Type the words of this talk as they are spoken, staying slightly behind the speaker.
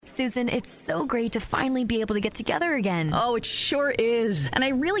Susan, it's so great to finally be able to get together again. Oh, it sure is. And I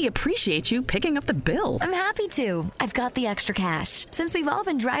really appreciate you picking up the bill. I'm happy to. I've got the extra cash. Since we've all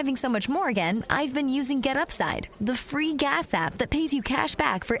been driving so much more again, I've been using GetUpside, the free gas app that pays you cash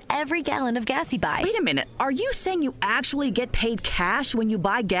back for every gallon of gas you buy. Wait a minute. Are you saying you actually get paid cash when you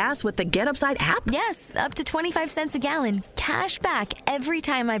buy gas with the GetUpside app? Yes, up to 25 cents a gallon. Cash back every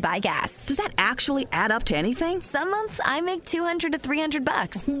time I buy gas. Does that actually add up to anything? Some months I make $200 to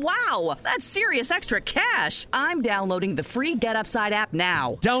 $300. Wow, that's serious extra cash. I'm downloading the free GetUpside app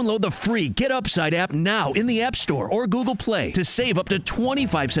now. Download the free GetUpside app now in the App Store or Google Play to save up to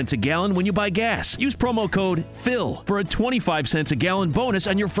 25 cents a gallon when you buy gas. Use promo code PHIL for a 25 cents a gallon bonus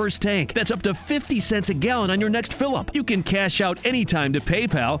on your first tank. That's up to 50 cents a gallon on your next fill-up. You can cash out anytime to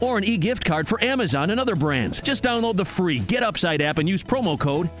PayPal or an e-gift card for Amazon and other brands. Just download the free GetUpside app and use promo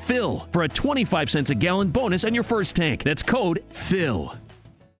code PHIL for a 25 cents a gallon bonus on your first tank. That's code PHIL.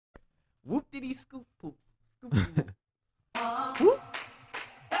 Whoop diddy scoop poop. Scoop whoop.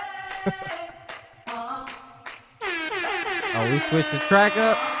 Oh, we switched the track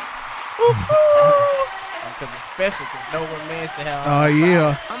up? Because it's special, because no one man should have. Oh,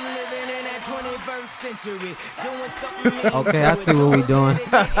 yeah. I'm living in that 21st century, doing something. Okay, I see what we doing.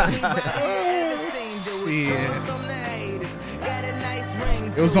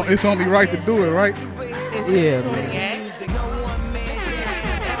 It's only right to do it, right? Yeah, man.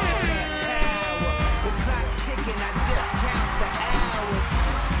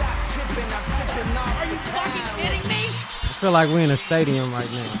 I feel like we're in a stadium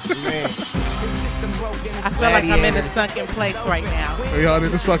right now. Man. I feel like I'm in a sunken place right now. Are y'all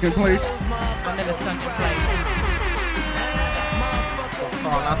in the sunken place? I'm in a sunken place.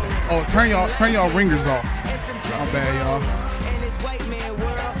 Oh, turn y'all ringers off. How bad, y'all.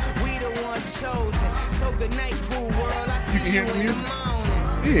 You can hear the music?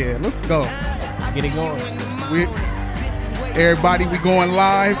 Yeah, let's go. Get it going. Everybody, we going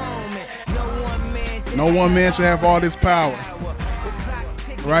live. No one man should have all this power,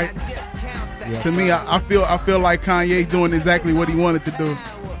 right? Yeah. To me, I feel like Kanye doing exactly what he wanted to do.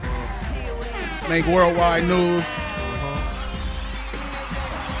 Make worldwide news.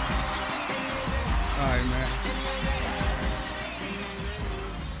 All right, man.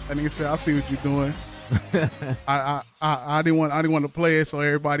 That nigga said, "I see what you're doing." I didn't want to play it so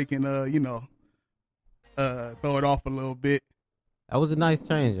everybody can throw it off a little bit. That was a nice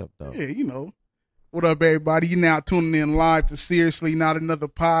change up, though. Yeah, What up, everybody? You now tuning in live to Seriously Not Another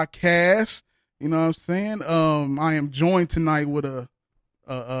Podcast. You know what I'm saying? I am joined tonight with a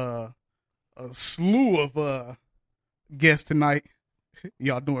slew of guests tonight.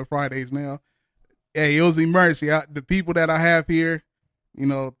 Y'all doing Fridays now. Hey, it was emergency. The people that I have here,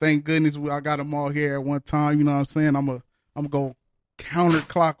 thank goodness I got them all here at one time. You know what I'm saying? I'm gonna go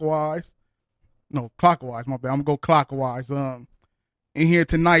counterclockwise. No, clockwise. My bad. I'm gonna go clockwise. In here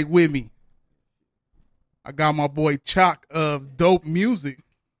tonight with me, I got my boy Chalk of Dope Music.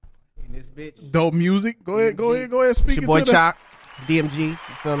 In this bitch. Dope Music. Go ahead. Speak your boy to Chalk, DMG. You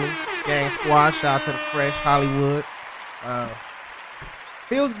feel me? Gang Squad. Shout out to the Fresh Hollywood.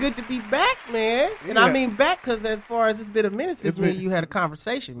 Feels good to be back, man. And I mean back because as far as it's been a minute since me and you had a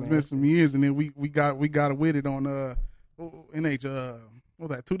conversation, man. It's been some years, and then we got with it on NH. What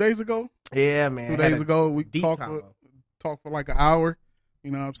was that? 2 days ago? Yeah, man. 2 days ago, we talked for like an hour.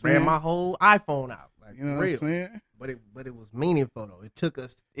 You know what I'm saying? Ran my whole iPhone out. Like, you know what I'm saying? But it was meaningful though. It took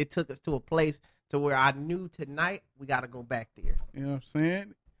us to a place to where I knew tonight we got to go back there. You know what I'm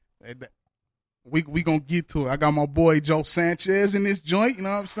saying? We gonna get to it. I got my boy Joe Sanchez in this joint. You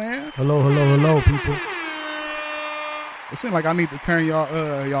know what I'm saying? Hello, people. It seems like I need to turn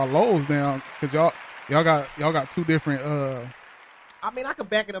y'all lows down because y'all got two different. I mean, I could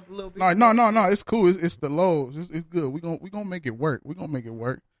back it up a little bit. No. It's cool. It's the lows. It's good. We gonna make it work. We gonna make it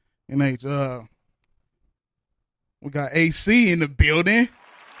work. NH. We got AC in the building.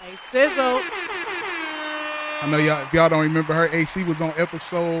 Hey, Sizzle. I know y'all. If y'all don't remember her, AC was on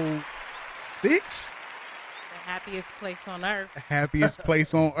episode 6. The happiest place on earth. The happiest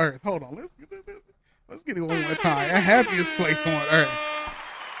place on earth. Hold on. Let's get it one more time. The happiest place on earth.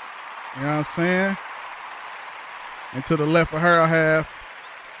 You know what I'm saying? And to the left of her, I have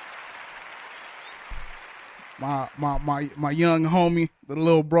my young homie, the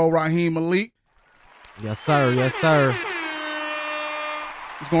little bro Raheem Malik. Yes, sir.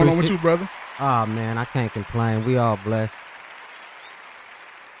 What's going on with you, brother? Oh, man, I can't complain. We all blessed.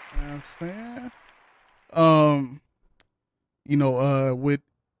 You know what I'm saying? With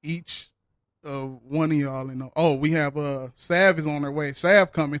each one of y'all, we have Sav is on her way.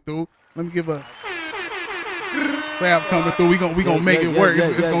 Sav coming through. Let me give a Sab coming through. We gonna make it work.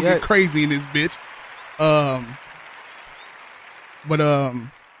 It's gonna get crazy in this bitch.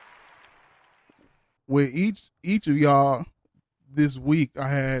 With each of y'all this week, I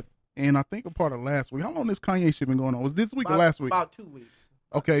had, and I think a part of last week. How long this Kanye shit been going on? Was this week or last week? About 2 weeks.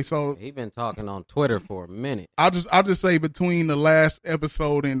 Okay, so he been talking on Twitter for a minute. I'll just say between the last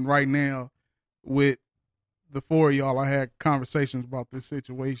episode and right now, with the four of y'all, I had conversations about this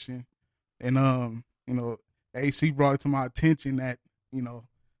situation, and AC brought it to my attention that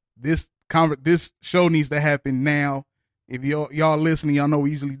this show needs to happen now. If y'all listening, y'all know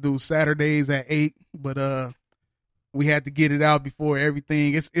we usually do Saturdays at 8, but we had to get it out before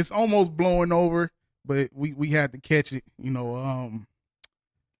everything. It's almost blowing over, but we had to catch it.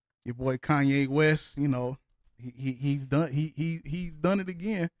 Your boy Kanye West, he's done he's done it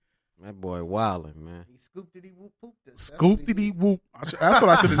again. That boy wildin', man. He scooped-ity whoop poop. Scooped-ity whoop. That's what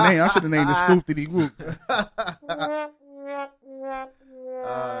I should have named. I should have named it Scooped-ity whoop.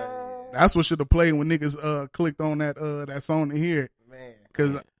 That's what should have played when niggas clicked on that song to hear it. Man,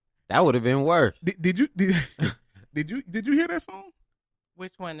 because that would have been worse. Did you hear that song?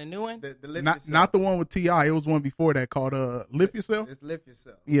 Which one? The new one? The not the one with T.I. It was one before that called Lift Yourself. It's Lift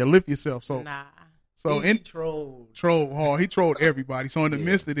Yourself. Yeah, Lift Yourself. So nah. So he trolled hard. He trolled everybody. So in the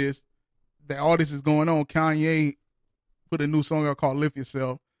midst of this, that all this is going on, Kanye put a new song out called Lift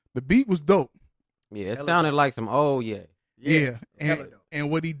Yourself. The beat was dope. Yeah, it sounded like some Yeah. And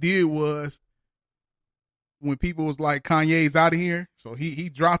what he did was, when people was like, Kanye's out of here, so he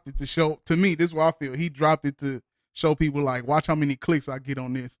dropped it to show, to me, this is what I feel, he dropped it to show people, like, watch how many clicks I get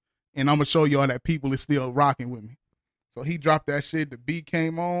on this, and I'm going to show y'all that people is still rocking with me. So he dropped that shit, the beat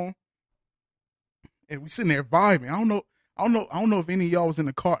came on, and we sitting there vibing. I don't know if any of y'all was in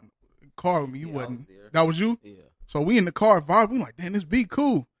the car with me. You wasn't. That was you? Yeah. So we in the car vibing, we like, damn, this beat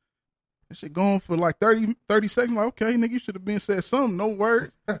cool. That shit going for like 30 seconds. Like, okay, nigga, you should have been said something. No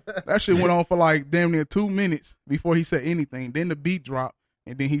words. That shit went on for like damn near 2 minutes before he said anything. Then the beat dropped,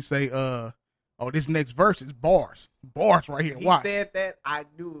 and then he say, this next verse is bars. Bars right here. Watch. He said that. I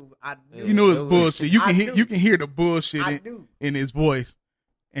knew. You knew it's bullshit. You can hear the bullshit in his voice.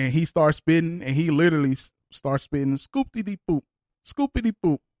 And he starts spitting, and he literally starts spitting, scoopity poop, scoopity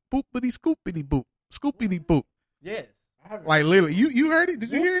poop, poopity scoopity boop, scoopity boop. Yes. Like literally, you heard it?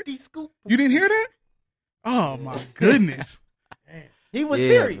 Did you hear it? You didn't hear that? Oh my goodness! He was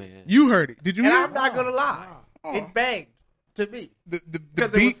serious. Man. You heard it? Did you hear it? I'm not gonna lie. It banged to me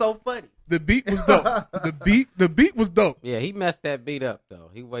because it was so funny. The beat was dope. the beat was dope. Yeah, he messed that beat up though.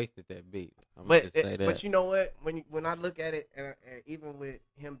 He wasted that beat. But you know what? When I look at it, and even with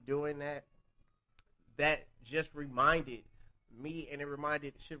him doing that, that just reminded me, and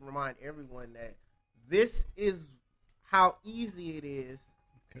should remind everyone that this is how easy it is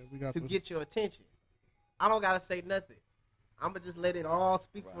to get your attention. I don't gotta say nothing. I'm gonna just let it all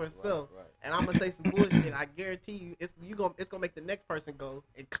speak for itself, and I'm gonna say some bullshit. I guarantee you, it's gonna make the next person go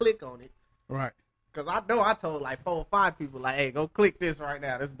and click on it, right? Because I know I told like 4 or 5 people, like, hey, go click this right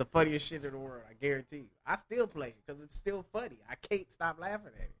now. This is the funniest shit in the world. I guarantee you. I still play it because it's still funny. I can't stop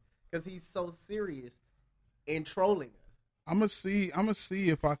laughing at it because he's so serious in trolling us. I'm gonna see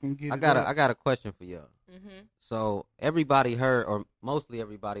if I can get. I got a question for y'all. Mm-hmm. So everybody heard, or mostly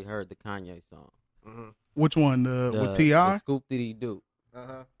everybody heard the Kanye song. Mm-hmm. Which one? With T.I.? Scoop Did He Do?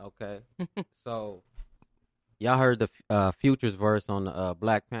 Okay. So y'all heard the Future's verse on the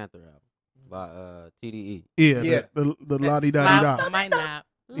Black Panther album by TDE. Yeah. The la-di-da-di-da. Might not.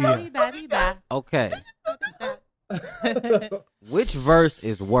 La-di-da-di-da. Okay. Which verse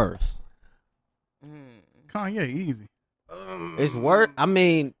is worse? Kanye, easy. It's worse. I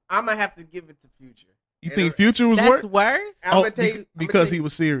mean, I'm gonna have to give it to Future. You think Future was worse? That's worse? I'm gonna tell you because he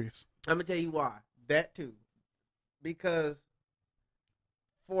was serious. I'm gonna tell you why. That too, because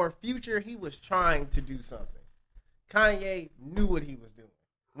for Future he was trying to do something. Kanye knew what he was doing.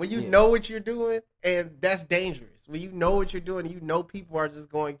 When you know what you're doing, and that's dangerous. When you know what you're doing, and you know people are just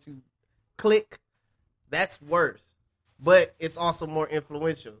going to click. That's worse. But it's also more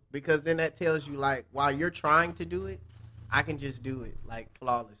influential because then that tells you, like, while you're trying to do it, I can just do it, like,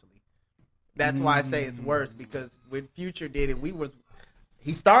 flawlessly. That's why I say it's worse, because when Future did it,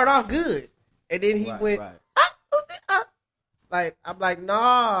 he started off good, and then he went, like, I'm like,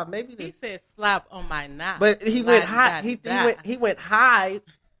 nah, maybe he said slap on my knob. But he went high. He went high,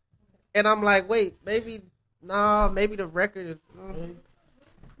 and I'm like, wait, maybe the record is.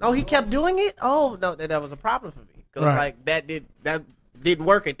 No, he kept doing it. Oh no, that was a problem for me because like that didn't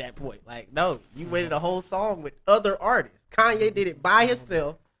work at that point. Like, no, you waited a whole song with other artists. Kanye did it by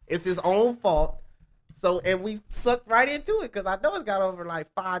himself. It's his own fault. So, and we sucked right into it because I know it's got over like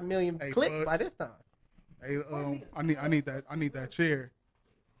 5 million clicks by this time. Hey, I need that chair.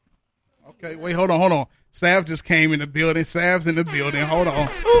 Okay, wait, hold on. Sav just came in the building. Sav's in the building. Hold on.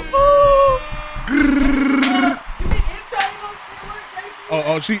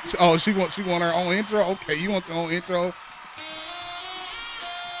 She want her own intro. Okay, you want your own intro?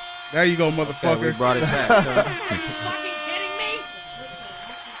 There you go, motherfucker. Okay, we brought it back. Are you fucking kidding me?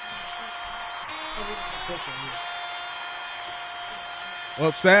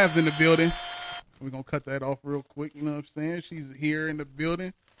 Well, Sav's in the building. We're gonna cut that off real quick. You know what I'm saying? She's here in the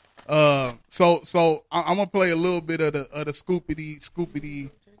building. So I'm gonna play a little bit of the scoopity scoop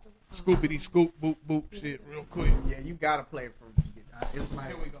boop boop shit real quick. Yeah, you gotta play it from. It's like,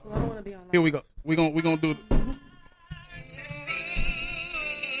 Here we go. Well, I don't want to be on. Here we go. We're gonna do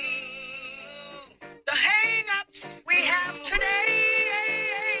The hang-ups we have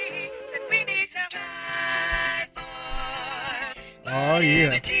today that we need to strive for. Oh yeah.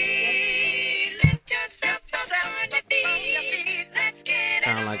 Lift yourself on your feet. Let's get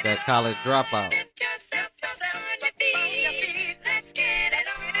Sound like that college dropout. Lift yourself on your feet. Let's get it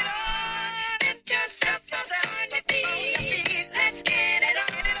on. Lift yourself on your feet. Let's get it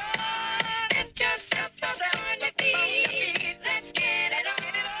on. Lift yourself on your feet. Let's get it on.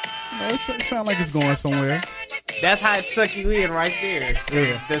 It sounds like it's going somewhere. that's how it suck you in right there.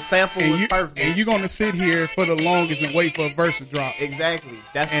 Yeah. The sample was perfect. And you're gonna sit here for the longest and wait for a verse to drop. Exactly.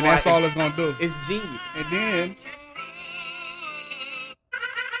 That's all it's gonna do. It's genius. And then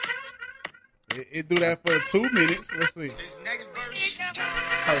it do that for 2 minutes. Let's see. Next verse.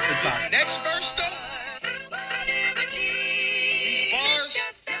 Perfect time. Next verse though. These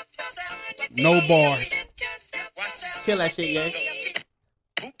bars. No bars. Watch this. Kill that shit, yeah.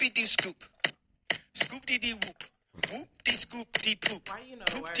 Whoopie dee scoop. Scoop dee dee whoop. Whoop dee scoop dee poop. Why you know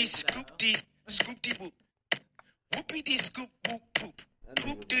the Poop words, dee though? scoop dee whoop. Whoopie dee scoop whoop poop.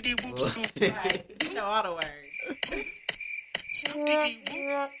 Poop dee dee whoop scoop. Right. You know all the words. Scoop dee dee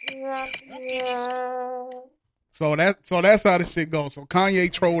whoop. Whoop dee dee scoop. So that's how this shit goes. So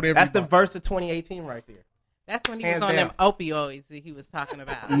Kanye trolled everybody. That's the verse of 2018 right there. That's when he Hands was on down. them opioids that he was talking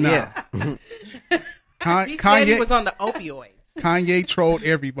about. Nah. He said he Kanye, was on the opioids. Kanye trolled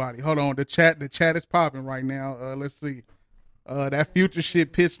everybody. Hold on, the chat is popping right now. Let's see. That Future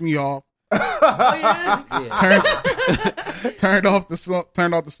shit pissed me off. Turned off the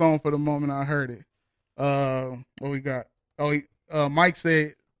song for the moment I heard it. What we got? Mike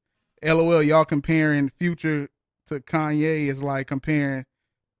said, "LOL, y'all comparing Future to Kanye is like comparing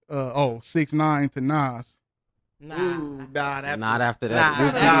 6ix9ine to Nas." Nah. Ooh, nah, that's Not after Nah,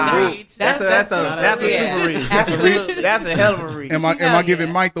 that. that's a reach. That's a yeah. super reach. Absolutely. That's a hell of a reach. Am I Hell giving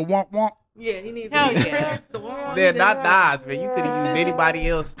yeah. Mike the womp womp? Yeah, he needs Hell to yeah. the one. Yeah, not Nas, man. You could have used anybody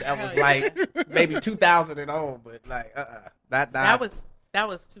else that was like maybe 2000 and on, but like not Nas. That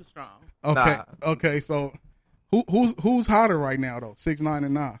was too strong. Okay, Nah. okay. So who's hotter right now though? 6ix9ine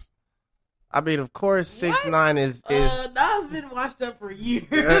and Nas. I mean, of course, 6ix9ine is Nas been washed up for years.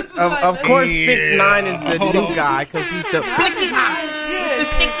 of course, Yeah. 6ix9ine is the Hold new on. guy because he's the blicky the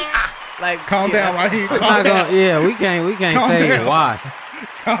sticky Like, Calm down right here. We're Calm not down. gonna, yeah, we can't Calm say down. why.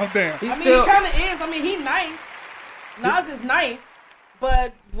 Calm down. I mean, he kind of is. I mean, he nice. Nas is nice,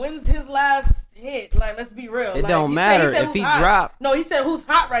 but when's his last hit? Like, let's be real. It Like, don't he matter said if who's he hot. drop. No, he said who's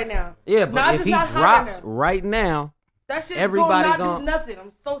hot right now. Yeah, but Nas if is he not hot drops right now. right now, That shit's everybody gonna not gonna- do nothing.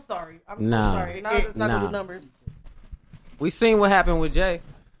 I'm so sorry. I'm Nah. so sorry. Nas is not gonna do numbers. we seen what happened with Jay.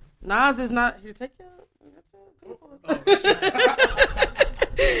 Nas is not here. Take your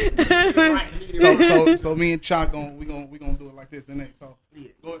So me and Chuck we gonna do it like this, and then so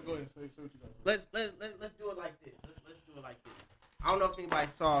go ahead. Say what you got. let's do it like this. Let's do it like this. I don't know if anybody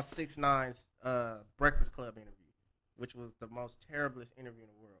saw 6ix9ine's Breakfast Club interview, which was the most terriblest interview in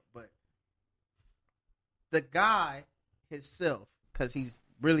the world. But the guy himself, because he's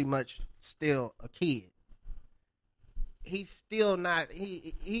really much still a kid, he's still not.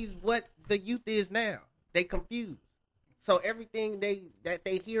 He's what the youth is now. They confused. So everything that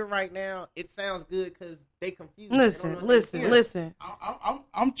they hear right now, it sounds good because they confused. They don't know what they hear. listen.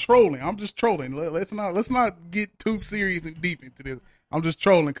 I'm trolling. I'm just trolling. Let's not get too serious and deep into this. I'm just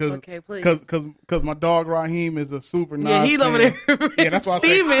trolling because Okay, please. my dog Raheem is a super Nas Yeah, he's fan. over there. Yeah, that's why I say.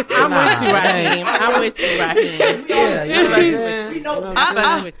 steaming. I'm with you, Raheem. I'm with you, Raheem. Yeah, you know what I'm saying? We know.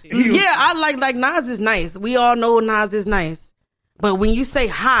 I'm with you. Yeah, I like Nas is nice. We all know Nas is nice. But when you say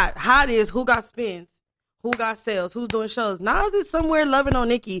hot is who got spins, who got sales, who's doing shows. Nas is somewhere loving on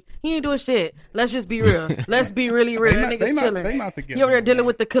Nicki. He ain't doing shit. Let's just be real. Let's be really real. That nigga's chilling. They not together. He over there dealing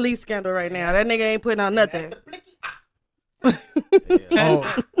with the Khalees scandal right now. That nigga ain't putting out nothing. Hold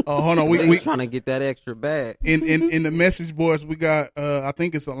on. We We trying to get that extra bag. in the message boards we got. I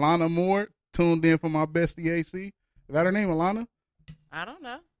think it's Alana Moore tuned in for my bestie AC. Is that her name, Alana? I don't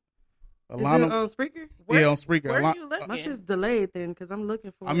know. Alana. Is it on Spreaker? Yeah, on Spreaker. Where are you looking? My shit's delayed then because I'm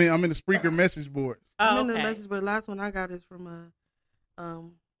looking for. I'm in the Spreaker message board. I'm Oh, in the okay. message, but the last one I got is from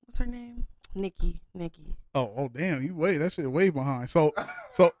what's her name? Nikki. Oh, damn! You wait, that shit way behind. So,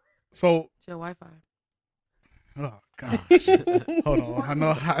 It's your Wi-Fi. oh gosh, hold on.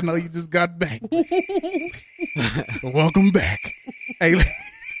 I know you just got back. Welcome back. Hey,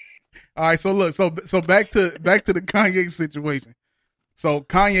 all right. So look, so back to the Kanye situation. So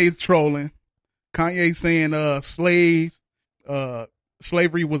Kanye's trolling. Kanye's saying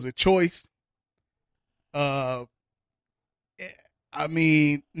slavery was a choice. I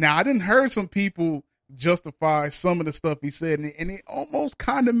mean, now I didn't heard some people justify some of the stuff he said, and it almost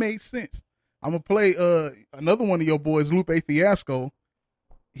kind of made sense. I'm gonna play another one of your boys, Lupe Fiasco.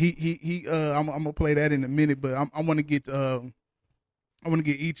 I'm gonna play that in a minute, but I want to get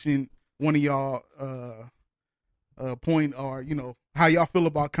each and one of y'all point, or how y'all feel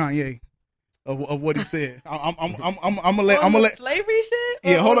about Kanye of what he said. I'm gonna let slavery shit.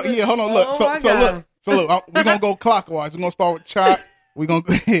 Yeah, hold on. Look, Oh, look. We're gonna go clockwise. We're gonna start with Chop. We're gonna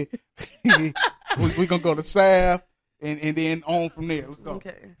we're gonna go to Sav, and then on from there. Let's go.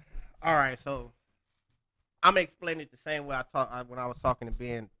 Okay. All right, so I'm gonna explain it the same way when I was talking to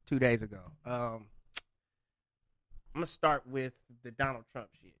Ben 2 days ago. I'm gonna start with the Donald Trump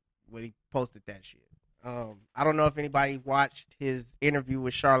shit when he posted that shit. I don't know if anybody watched his interview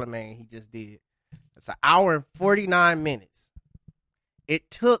with Charlemagne he just did. It's an hour and 49 minutes. It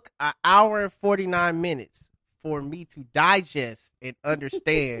took an hour and 49 minutes for me to digest and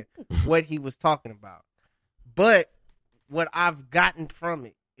understand what he was talking about. But what I've gotten from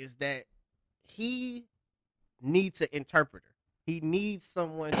it is that he needs an interpreter. He needs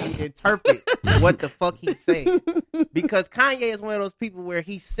someone to interpret what the fuck he's saying. Because Kanye is one of those people where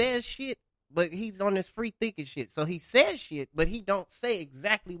he says shit, but he's on this free thinking shit. So he says shit, but he don't say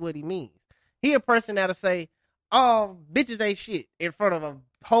exactly what he means. He a person that'll say, "Oh, bitches ain't shit," in front of a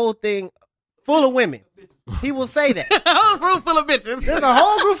whole thing full of women. He will say that. A whole room full of bitches. There's a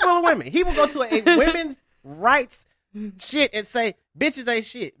whole group full of women. He will go to a women's rights shit and say, "Bitches ain't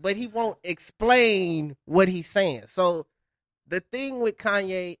shit," but he won't explain what he's saying. So the thing with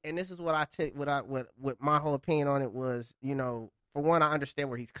Kanye, and this is what I take, what my whole opinion on it was, for one, I understand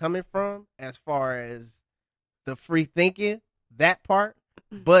where he's coming from as far as the free thinking, that part,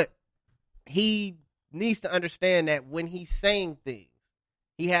 but he needs to understand that when he's saying things,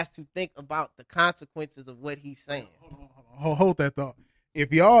 he has to think about the consequences of what he's saying. Hold that thought.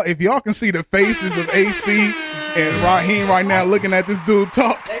 If y'all can see the faces of AC and Raheem right now looking at this dude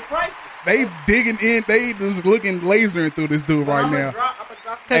talk, they digging in, they just looking lasering through this dude right now.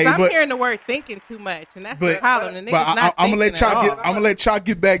 Because I'm hearing the word thinking too much, and that's the problem. The nigga's not I'm gonna thinking let Chuck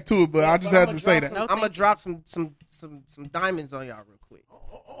get back to it, but I just had to say that. I'm gonna drop some diamonds on y'all real quick.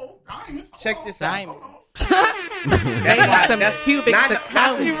 Diamonds. Check this out. Maybe some cubic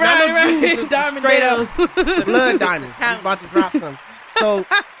zirconia. Right. Diamond Straight up nails. blood diamonds. I'm about to drop some. So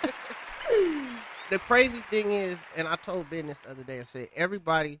the crazy thing is, and I told Ben this the other day, I said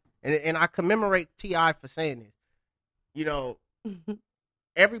everybody, and I commemorate T.I. for saying this.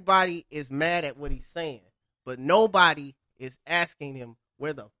 Everybody is mad at what he's saying, but nobody is asking him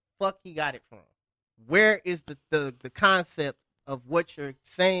where the fuck he got it from. Where is the concept of what you're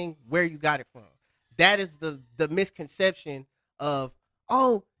saying, where you got it from? That is the misconception of,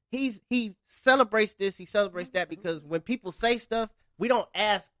 oh, he celebrates this, he celebrates that, because when people say stuff, we don't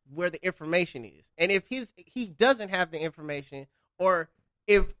ask where the information is. And if he doesn't have the information, or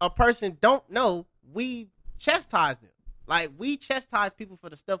if a person don't know, we chastise them. Like, we chastise people for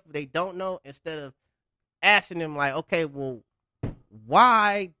the stuff they don't know instead of asking them, like, okay, well,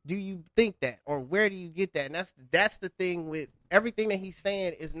 why do you think that? Or where do you get that? And that's the thing with everything that he's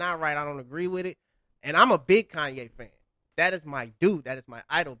saying is not right. I don't agree with it. And I'm a big Kanye fan. That is my dude. That is my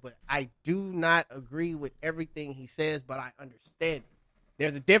idol. But I do not agree with everything he says, but I understand it.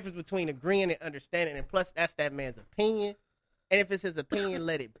 There's a difference between agreeing and understanding. And plus, that's that man's opinion. And if it's his opinion,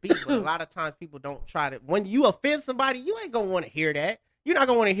 let it be. But a lot of times people don't try to. When you offend somebody, you ain't going to want to hear that. You're not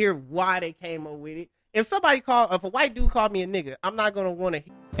going to want to hear why they came up with it. If a white dude called me a nigga, I'm not going to want to.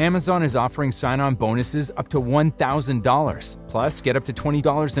 Amazon is offering sign-on bonuses up to $1,000. Plus, get up to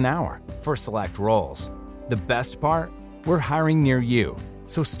 $20 an hour for select roles. The best part? We're hiring near you.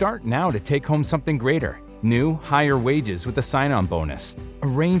 So start now to take home something greater. New, higher wages with a sign-on bonus, a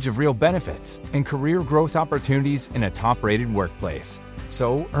range of real benefits, and career growth opportunities in a top-rated workplace.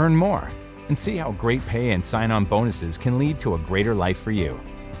 So earn more and see how great pay and sign-on bonuses can lead to a greater life for you.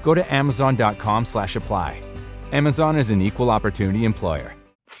 Go to Amazon.com/apply. Amazon is an equal opportunity employer.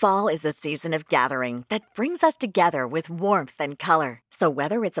 Fall is a season of gathering that brings us together with warmth and color. So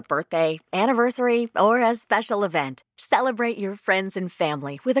whether it's a birthday, anniversary, or a special event, celebrate your friends and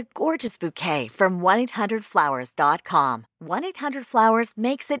family with a gorgeous bouquet from 1-800-Flowers.com. 1-800-Flowers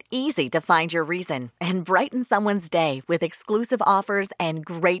makes it easy to find your reason and brighten someone's day with exclusive offers and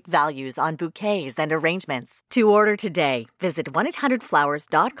great values on bouquets and arrangements. To order today, visit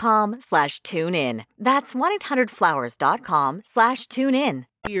 1-800-Flowers.com/tune-in. That's 1-800-Flowers.com/tune-in.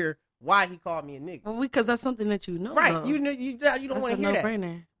 Hear why he called me a nigga. Well, because that's something that you know. Right. Though. You don't want to hear that.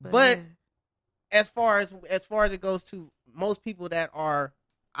 No-brainer, but as far as it goes to most people that are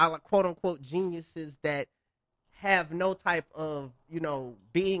quote unquote geniuses that have no type of,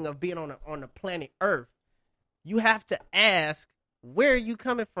 being on the planet Earth, you have to ask, where are you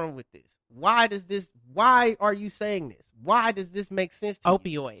coming from with this? Why are you saying this? Why does this make sense to you?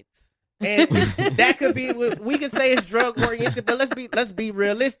 Opioids. And that could be, we could say it's drug oriented, but let's be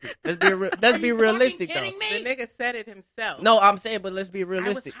realistic. Let's be realistic though. The nigga said it himself. No, I'm saying, but let's be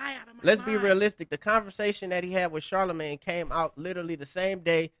realistic. I was high out of my Let's mind. be realistic. The conversation that he had with Charlamagne came out literally the same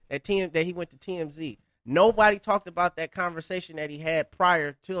day that he went to TMZ. Nobody talked about that conversation that he had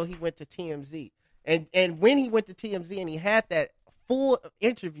prior till he went to TMZ. And when he went to TMZ and he had that full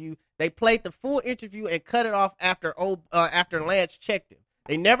interview, they played the full interview and cut it off after Lance checked him.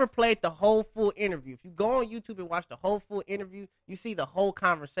 They never played the whole full interview. If you go on YouTube and watch the whole full interview, you see the whole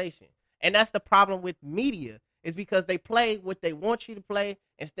conversation. And that's the problem with media, is because they play what they want you to play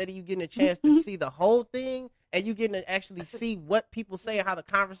instead of you getting a chance to see the whole thing and you getting to actually see what people say and how the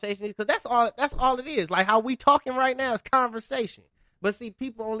conversation is. Because that's all it is. Like how we talking right now is conversation. But see,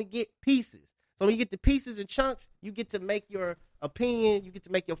 people only get pieces. So when you get the pieces and chunks, you get to make your opinion, you get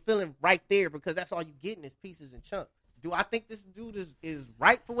to make your feeling right there, because that's all you getting is pieces and chunks. Do I think this dude is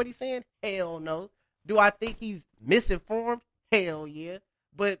right for what he's saying? Hell no. Do I think he's misinformed? Hell yeah.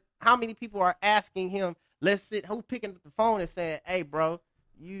 But how many people are asking him, who picking up the phone and saying, hey, bro,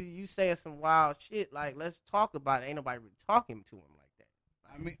 you saying some wild shit, like, let's talk about it. Ain't nobody really talking to him like that.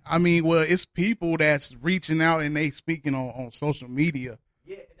 I mean, well, it's people that's reaching out and they speaking on social media.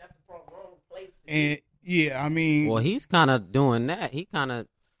 Yeah, that's the wrong place. And, yeah, I mean. Well, he's kind of doing that. He kind of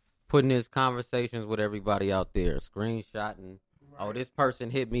putting his conversations with everybody out there, screenshotting. Right. Oh, this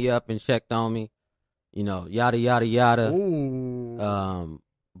person hit me up and checked on me, yada yada yada. Ooh.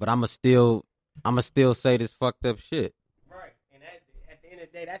 But I'ma still say this fucked up shit. Right, and at the end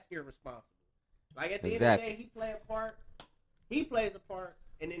of the day, that's irresponsible. Like at the end of the day, he plays a part,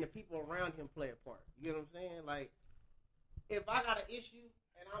 and then the people around him play a part. You know what I'm saying? Like, if I got an issue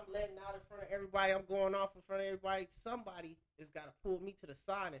and I'm letting out in front of everybody, I'm going off in front of everybody, somebody has got to pull me to the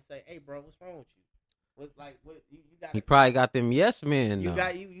side and say, hey, bro, what's wrong with you? You got? He probably got them yes men. You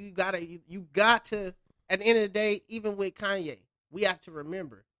got to. At the end of the day, even with Kanye, we have to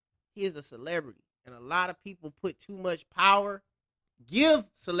remember he is a celebrity, and a lot of people put too much power, give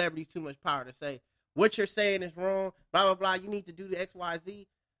celebrities too much power to say what you're saying is wrong. Blah blah blah. You need to do the X, Y, Z.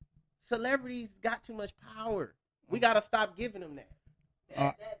 Celebrities got too much power. We got to stop giving them that.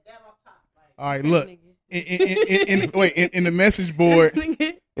 That off top. Like, all right, look. In the message board,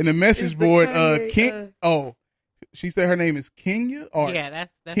 she said her name is Kenya. Yeah,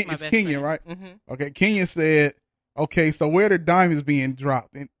 that's my best Kenya, friend. right? Mm-hmm. Okay, Kenya said, okay, so where are the diamonds being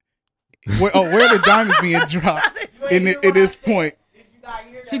dropped? Where are the diamonds being dropped at this point?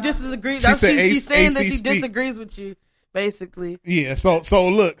 She disagrees. She's saying that she disagrees with you, basically. Yeah. So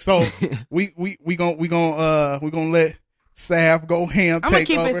look. So we gonna let Sav go ham. I'm gonna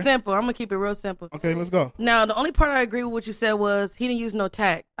keep it simple. I'm gonna keep it real simple. Okay, let's go. Now, the only part I agree with what you said was he didn't use no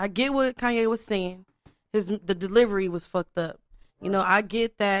tact. I get what Kanye was saying. The delivery was fucked up. I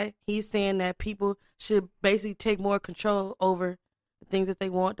get that he's saying that people should basically take more control over the things that they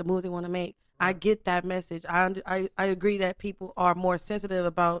want, the moves they want to make. I get that message. I agree that people are more sensitive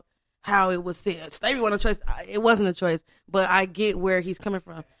about how it was said. Slavery wasn't a choice. It wasn't a choice, but I get where he's coming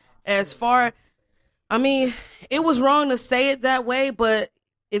from. As far, it was wrong to say it that way, but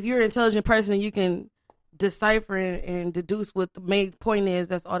if you're an intelligent person, you can decipher and deduce what the main point is.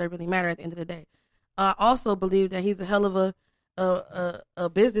 That's all that really matters at the end of the day. I also believe that he's a hell of a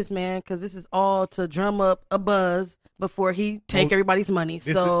businessman, because this is all to drum up a buzz before he take everybody's money.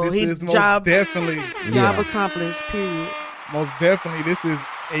 So his job accomplished. Period. Most definitely, this is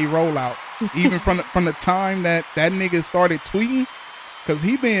a rollout. Even from the time that nigga started tweeting, because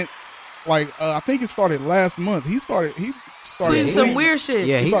he been I think it started last month. He started tweeting some weird shit.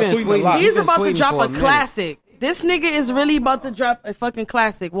 Yeah, he's been tweeting a lot. He's about to drop a classic. This nigga is really about to drop a fucking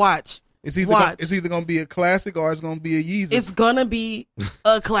classic. Watch. It's either gonna be a classic or it's gonna be a Yeezus. It's gonna be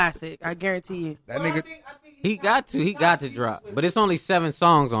a classic. I guarantee you. That nigga. I think He got to drop. But it's only 7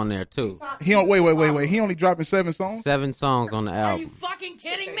 songs on there, too. He don't wait. He only dropping 7 songs? 7 songs on the album. Are you fucking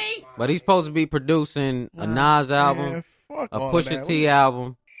kidding me? But he's supposed to be producing a Nas album, a Pusha T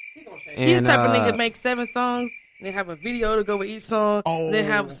album. He's the type of nigga make 7 songs, and then have a video to go with each song, then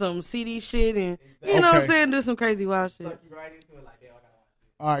have some CD shit, and you know what I'm saying, do some crazy wild shit.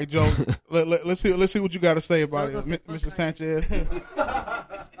 All right, Joe. let's see what you got to say about it, Mr. Sanchez.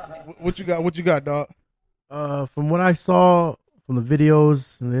 What you got, dog? From what I saw from the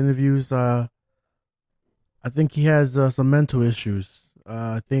videos and the interviews, I think he has some mental issues.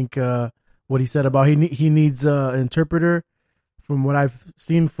 I think what he said about he needs an interpreter. From what I've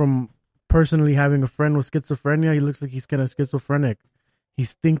seen from personally having a friend with schizophrenia, he looks like he's kind of schizophrenic.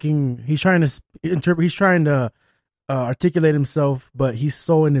 He's trying to interpret. He's trying to articulate himself, but he's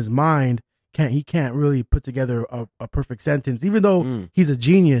so in his mind he can't really put together a perfect sentence. Even though he's a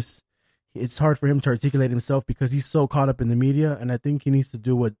genius, it's hard for him to articulate himself because he's so caught up in the media. And I think he needs to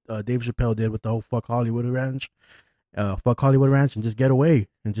do what Dave Chappelle did with the whole Fuck Hollywood Ranch, and just get away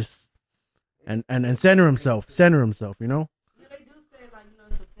and just and center himself. You know. They do say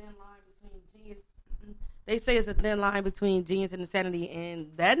it's a thin line between genius. They say it's a thin line between genius and insanity,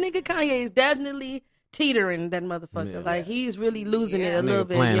 and that nigga Kanye is definitely teetering that motherfucker. Like he's really losing it a little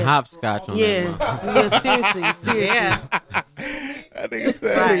bit. Playing hopscotch on that. Seriously. Yeah. I think it's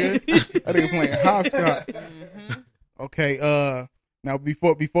that nigga playing hopscotch. Okay. Now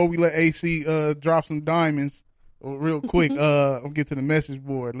before we let AC drop some diamonds, real quick, I'll get to the message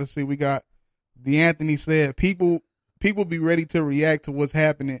board. Let's see. We got DeAnthony said people be ready to react to what's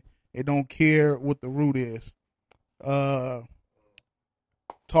happening. They don't care what the root is.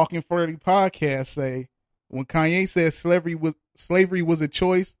 Talking 30 podcast say when Kanye said slavery was a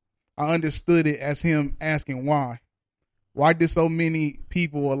choice, I understood it as him asking why. Why did so many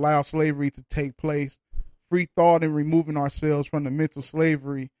people allow slavery to take place? Free thought and removing ourselves from the mental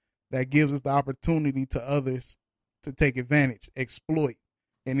slavery that gives us the opportunity to others to take advantage, exploit,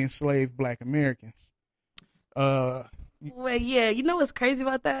 and enslave Black Americans. Well, yeah, you know what's crazy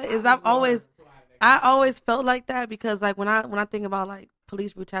about that is I always felt like that because like when I think about like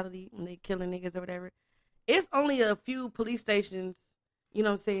police brutality when they killing niggas or whatever, it's only a few police stations, you know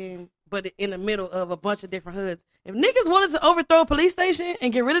what I'm saying, but in the middle of a bunch of different hoods. If niggas wanted to overthrow a police station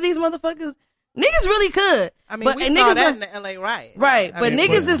and get rid of these motherfuckers, niggas really could. I mean, we saw that in the LA riot. Right, but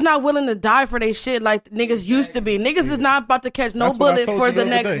niggas is not willing to die for their shit like niggas used to be. Niggas is not about to catch no bullet for the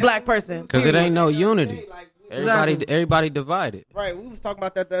next black person. Because it ain't no unity. Everybody divided. Right, we was talking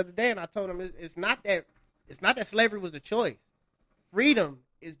about that the other day, and I told him it's not that slavery was a choice. Freedom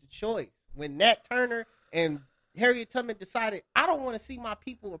is the choice. When Nat Turner and Harriet Tubman decided, I don't want to see my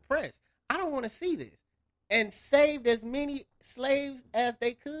people oppressed. I don't want to see this. And saved as many slaves as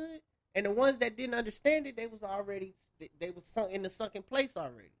they could. And the ones that didn't understand it, they was sunk in the sunken place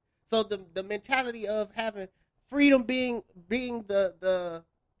already. So the mentality of having freedom being the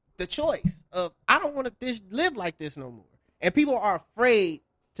choice of I don't want to live like this no more. And people are afraid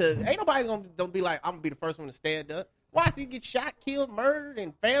to. Ain't nobody gonna be like I'm gonna be the first one to stand up. Why so you get shot, killed, murdered,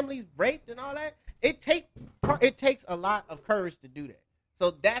 and families raped and all that? It takes a lot of courage to do that.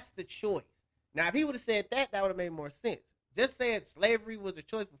 So that's the choice. Now, if he would have said that would have made more sense. Just saying slavery was a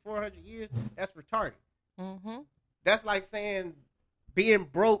choice for 400 years, that's retarded. Mm-hmm. That's like saying being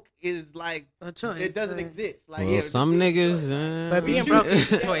broke is like a choice. It doesn't exist. Like some niggas, but being broke is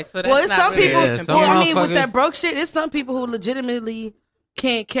a choice. So that's it's not some really people. I mean, with that broke shit, it's some people who legitimately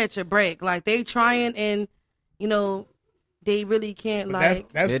can't catch a break. Like they trying and they really can't.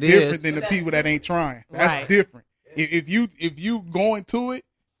 Like that's different than the people that ain't trying. That's different. If you going to it,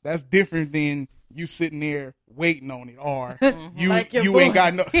 that's different than you sitting there waiting on it, or you like you ain't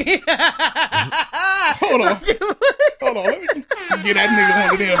got no. Hold on, let me get that nigga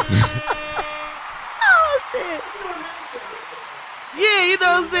one of them. Oh shit! Yeah, you know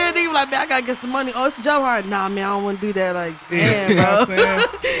what I'm saying? Nigga like, man, I gotta get some money. Oh, it's a job hard. Nah, man, I don't want to do that. Like, damn, bro.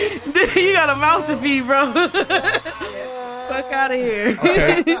 You got a mouth to feed, bro. Fuck out of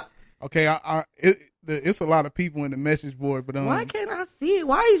here. Okay. It's a lot of people in the message board, but why can't I see it?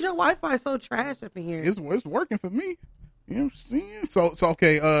 Why is your Wi-Fi so trash up in here? It's working for me. You know what I'm saying? So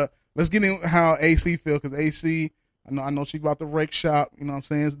okay. Let's get in how AC feel, because AC, I know she about to wreck shop. You know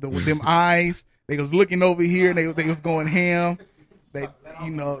what I'm saying? With them eyes, they was looking over here and they was going ham. They,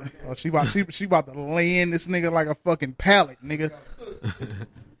 she about to lay in this nigga like a fucking pallet, nigga.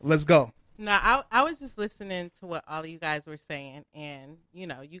 Let's go. No, I was just listening to what all of you guys were saying, and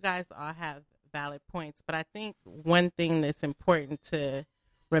you guys all have valid points, but I think one thing that's important to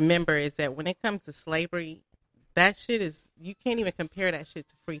remember is that when it comes to slavery, that shit is, you can't even compare that shit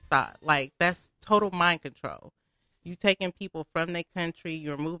to free thought. Like, that's total mind control. You taking people from their country,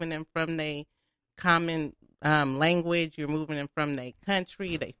 you're moving them from their common language, you're moving them from their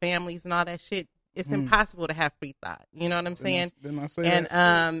country, their families, and all that shit. It's impossible to have free thought. You know what I'm saying?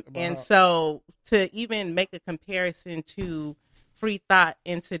 And so to even make a comparison to free thought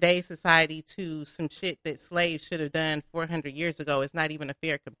in today's society to some shit that slaves should have done 400 years ago is not even a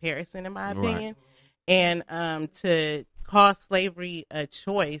fair comparison, in my opinion. And to call slavery a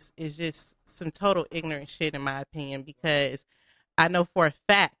choice is just some total ignorant shit, in my opinion, because I know for a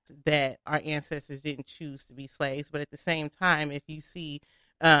fact that our ancestors didn't choose to be slaves, but at the same time, if you see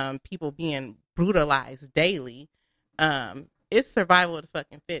people being brutalized daily, it's survival of the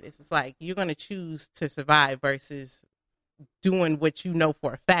fucking fittest. It's like you're going to choose to survive versus doing what you know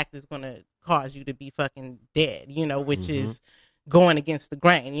for a fact is going to cause you to be fucking dead, you know, which is going against the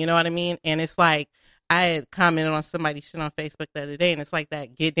grain, you know what I mean? And it's like, I had commented on somebody's shit on Facebook the other day, and it's like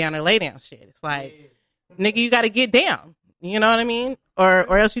that get down or lay down shit. It's like, nigga, you got to get down, you know what I mean?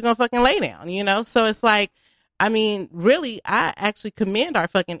 Or else you going to fucking lay down, you know? So it's like, I mean, really, I actually commend our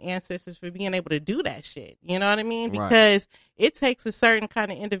fucking ancestors for being able to do that shit, you know what I mean? Because it takes a certain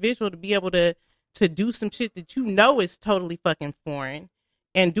kind of individual to be able to do some shit that you know is totally fucking foreign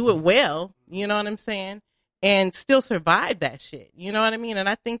and do it well, you know what I'm saying? And still survive that shit. You know what I mean? And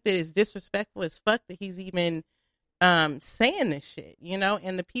I think that it's disrespectful as fuck that he's even saying this shit, you know?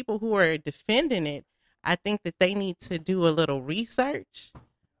 And the people who are defending it, I think that they need to do a little research.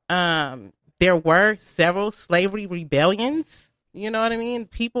 There were several slavery rebellions. You know what I mean?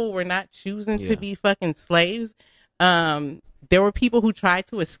 People were not choosing to be fucking slaves. There were people who tried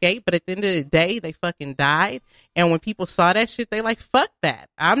to escape, but at the end of the day, they fucking died. And when people saw that shit, they like, fuck that.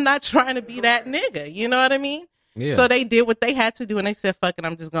 I'm not trying to be that nigga. You know what I mean? Yeah. So they did what they had to do, and they said, fuck it,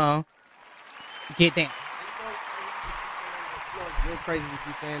 I'm just going to get down. It's real crazy that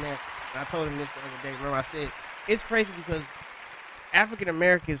you saying that. And I told him this the other day. Remember I said, it's crazy because African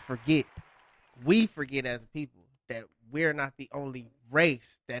Americans forget. We forget as a people that we're not the only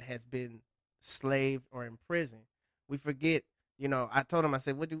race that has been enslaved or imprisoned. We forget. You know, I told him, I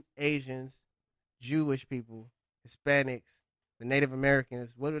said, what do Asians, Jewish people, Hispanics, the Native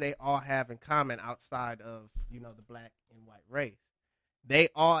Americans, what do they all have in common outside of, you know, the black and white race? They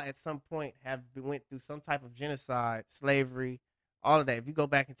all at some point went through some type of genocide, slavery, all of that. If you go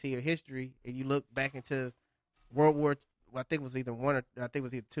back into your history and you look back into World War, I think it was either one or I think it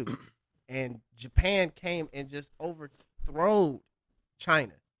was either two, and Japan came and just overthrew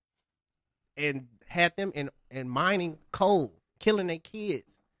China and had them in mining coal, killing their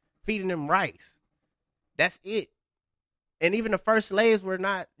kids, feeding them rice. That's it. And even the first slaves were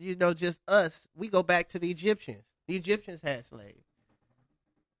not, you know, just us. We go back to the Egyptians. The Egyptians had slaves.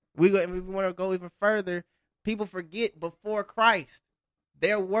 We want to go even further. People forget before Christ,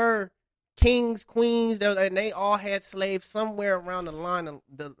 there were kings, queens, and they all had slaves somewhere around the line,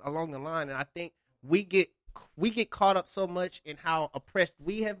 along the line. And I think we get caught up so much in how oppressed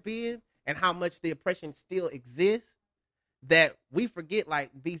we have been and how much the oppression still exists, that we forget, like,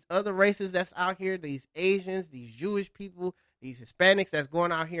 these other races that's out here, these Asians, these Jewish people, these Hispanics that's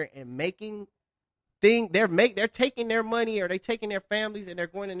going out here and making things. They're taking their money, or they taking their families, and they're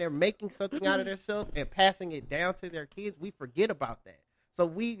going and they're making something out of themselves and passing it down to their kids. We forget about that. So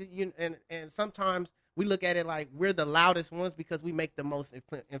and sometimes we look at it like we're the loudest ones because we make the most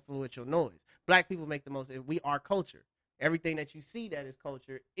influential noise. Black people make the most. We are culture. Everything that you see that is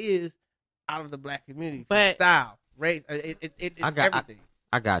culture is out of the black community. But style, race, it's everything.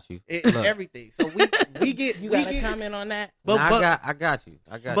 I got you. It's everything. So we get. You got to comment on that? I got you.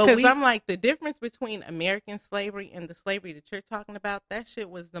 Because I'm like, the difference between American slavery and the slavery that you're talking about, that shit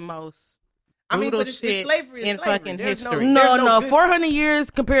was the most brutal shit slavery in fucking history. No, 400 years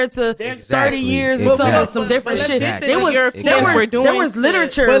compared to 30 years or some different shit. There was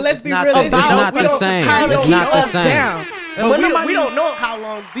literature. But let's be real. It's not the same. It's not the same. But we don't know how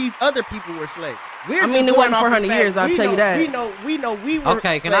long these other people were slaves. I mean, it wasn't 400 years. I'll tell you that. We know we were.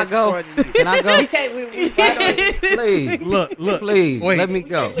 Okay, can I go? Can I go? We can't. Please, look. Please, wait, let me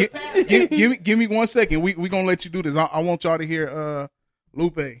go. Give me 1 second. We gonna let you do this. I want y'all to hear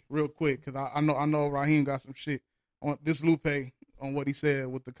Lupe real quick, because I know Raheem got some shit on this Lupe on what he said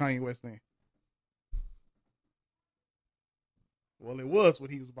with the Kanye West thing. Well, it was what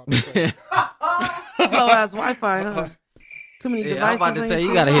he was about to say. Slow ass Wi-Fi, huh? Too many devices. I'm about to say,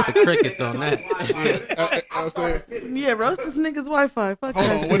 you got to hit the crickets on that. Yeah, roast this nigga's Wi-Fi. Fuck Hold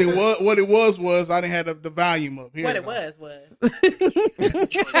that on. shit. What it was I didn't have the volume up. Here what it was.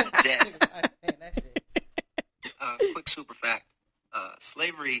 Choice of death. Quick super fact.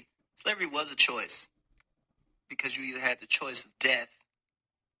 Slavery was a choice. because you either had the choice of death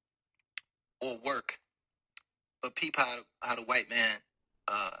or work. But peep how the white man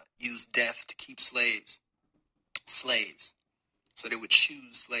used death to keep slaves. So they would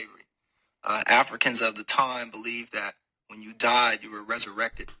choose slavery. Africans of the time believed that when you died, you were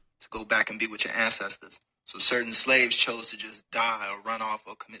resurrected to go back and be with your ancestors. So certain slaves chose to just die or run off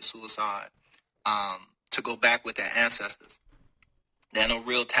or commit suicide to go back with their ancestors. There are no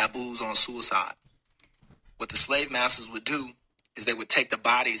real taboos on suicide. What the slave masters would do is they would take the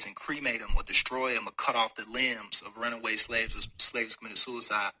bodies and cremate them or destroy them or cut off the limbs of runaway slaves or slaves who committed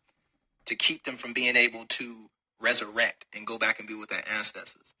suicide to keep them from being able to resurrect and go back and be with their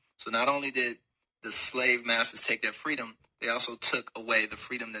ancestors. So not only did the slave masters take their freedom, they also took away the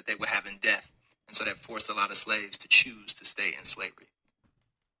freedom that they would have in death. And so that forced a lot of slaves to choose to stay in slavery.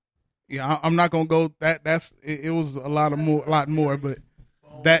 Yeah, I'm not gonna go it was a lot more, but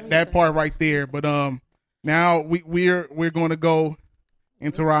that part right there. But now we're gonna go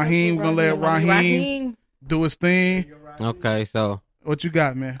into Raheem. We're gonna let Raheem do his thing. Okay, so what you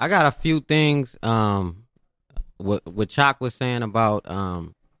got, man? I got a few things. What Chalk was saying about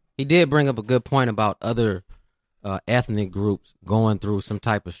he did bring up a good point about other ethnic groups going through some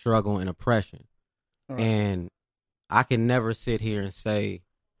type of struggle and oppression. Right. And I can never sit here and say,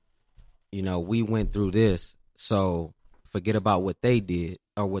 you know, we went through this, so forget about what they did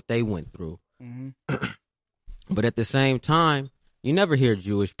or what they went through. Mm-hmm. But at the same time, you never hear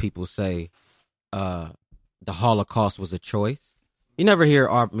Jewish people say the Holocaust was a choice. You never hear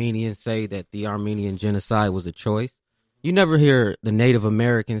Armenians say that the Armenian genocide was a choice. You never hear the Native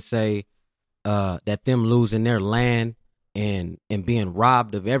Americans say that them losing their land and being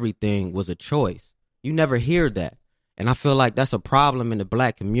robbed of everything was a choice. You never hear that. And I feel like that's a problem in the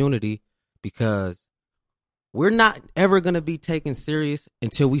black community because we're not ever going to be taken serious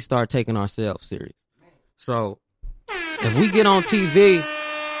until we start taking ourselves serious. So if we get on TV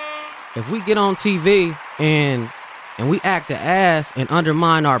and we act the ass and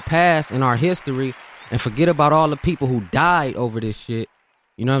undermine our past and our history and forget about all the people who died over this shit,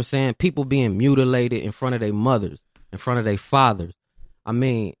 you know what I'm saying? People being mutilated in front of their mothers, in front of their fathers. I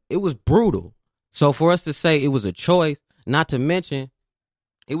mean, it was brutal. So for us to say it was a choice, not to mention,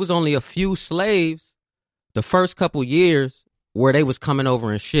 it was only a few slaves the first couple years where they was coming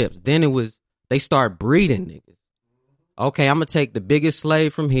over in ships. Then they start breeding niggas. Okay, I'm going to take the biggest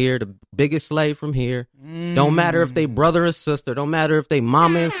slave from here, the biggest slave from here. Don't matter if they brother or sister. Don't matter if they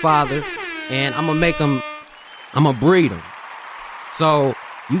mama and father. And I'm going to breed them. So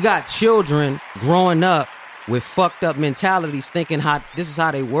you got children growing up with fucked up mentalities thinking this is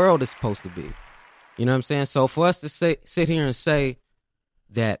how their world is supposed to be. You know what I'm saying? So for us to sit here and say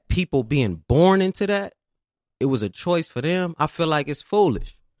that people being born into that, it was a choice for them, I feel like it's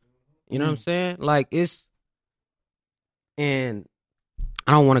foolish. You know what I'm saying? Like and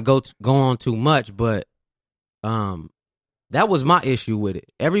I don't want to go on too much, but that was my issue with it.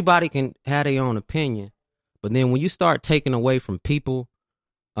 Everybody can have their own opinion, but then when you start taking away from people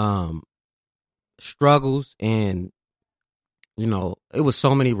struggles and, you know, it was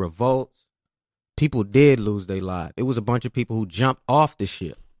so many revolts. People did lose their lives. It was a bunch of people who jumped off the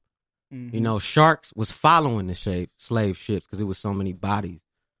ship. Mm-hmm. You know, sharks was following the slave ships because it was so many bodies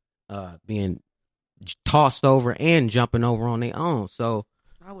being tossed over and jumping over on their own. So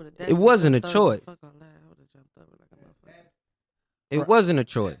it wasn't a choice. It wasn't a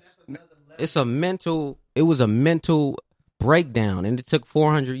choice. It was a mental breakdown, and it took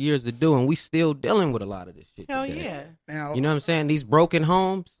 400 years to do, and we still dealing with a lot of this shit. Hell today. Yeah. You know what I'm saying? These broken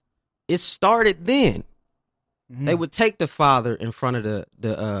homes, it started then. Mm-hmm. They would take the father in front of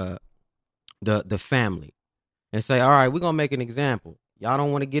the family and say, all right, we're going to make an example. Y'all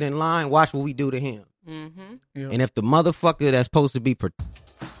don't want to get in line? Watch what we do to him. Mm-hmm. Yep. And if the motherfucker that's supposed to be...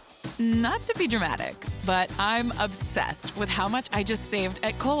 Not to be dramatic, but I'm obsessed with how much I just saved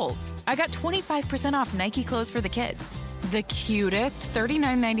at Kohl's. I got 25% off Nike clothes for the kids. The cutest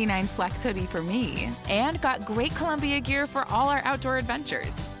 $39.99 flex hoodie for me. And got great Columbia gear for all our outdoor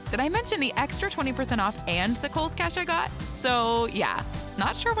adventures. Did I mention the extra 20% off and the Kohl's cash I got? So yeah,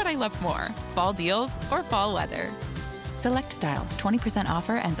 not sure what I love more, fall deals or fall weather. Select styles, 20%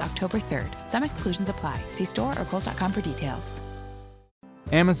 offer ends October 3rd. Some exclusions apply. See store or Kohl's.com for details.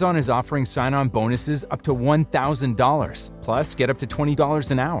 Amazon is offering sign-on bonuses up to $1,000. Plus, get up to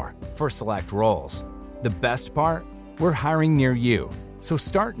 $20 an hour for select roles. The best part? We're hiring near you. So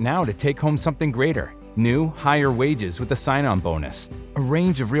start now to take home something greater. New, higher wages with a sign-on bonus, a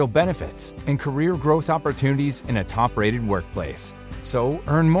range of real benefits, and career growth opportunities in a top-rated workplace. So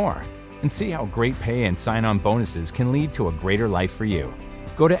earn more and see how great pay and sign-on bonuses can lead to a greater life for you.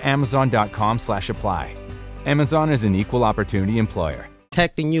 Go to Amazon.com/apply. Amazon is an equal opportunity employer.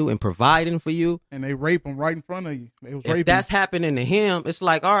 Protecting you and providing for you. And they rape him right in front of you. They was If raping that's happening to him, it's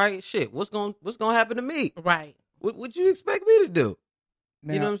like, all right, shit, what's gonna happen to me? Right. What you expect me to do?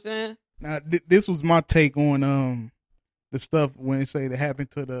 Now, you know what I'm saying? Now, this was my take on the stuff when they say that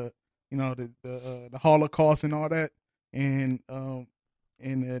happened to the Holocaust and all that, and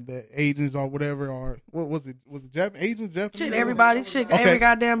the agents or whatever, or what was it? Was it agents? Japanese? Shit, everybody. Shit, Okay. every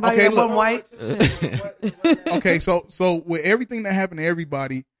goddamn body that wasn't white. Okay, so with everything that happened to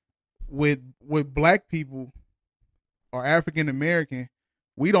everybody, with black people or African American,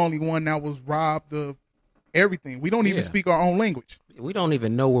 we the only one that was robbed of everything. We don't even speak our own language. We don't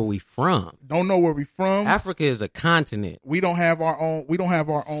even know where we from. Don't know where we from. Africa is a continent. We don't have our own. We don't have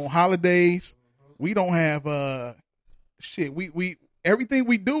our own holidays. We don't have shit. We everything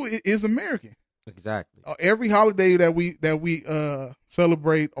we do is American. Exactly. Every holiday that we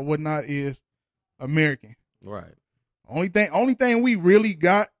celebrate or whatnot is American. Right. Only thing we really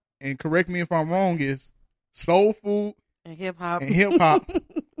got, and correct me if I'm wrong, is soul food and hip hop.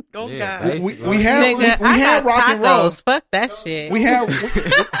 Go Yeah, guys. We have Nigga, we I have got rock and roll. tacos. Fuck that shit. We have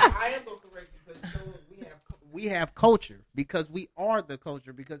I am gonna correct you because we have culture because we are the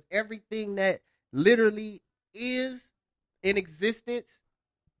culture because everything that literally is in existence,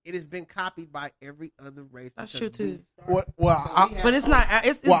 it has been copied by every other race. That's true too. But it's not.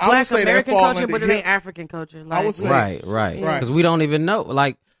 It's I would Black say that American fall culture, under but it hip- ain't African culture. I would Like, say- Right. Yeah. Because we don't even know.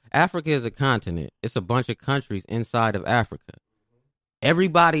 Like, Africa is a continent. It's a bunch of countries inside of Africa.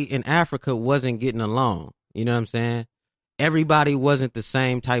 Everybody in Africa wasn't getting along. You know what I'm saying? Everybody wasn't the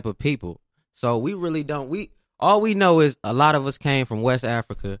same type of people. So we really don't. All we know is a lot of us came from West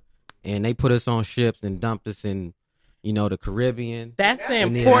Africa, and they put us on ships and dumped us in, the Caribbean. That's an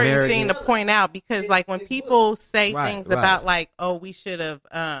and the important American- thing to point out because, like, when people say Right, things right. about, like, oh, we should have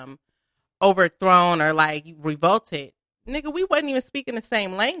overthrown or, like, revolted, nigga, we wasn't even speaking the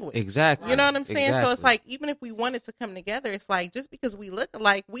same language. Exactly. You know what I'm saying? So it's Exactly. like, even if we wanted to come together, it's like, just because we look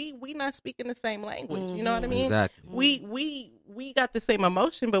alike, we not speaking the same language. You know what I mean? Exactly. We got the same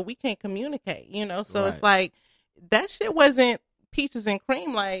emotion, but we can't communicate, So it's Right. like, that shit wasn't peaches and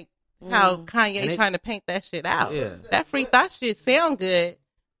cream, like, how Kanye And it- trying to paint that shit out. Yeah. That free thought shit sound good.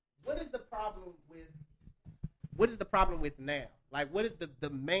 What is the problem with now? Like, what is the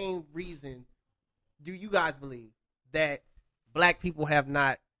main reason? Do you guys believe that black people have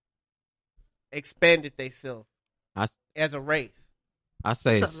not expanded themselves as a race? I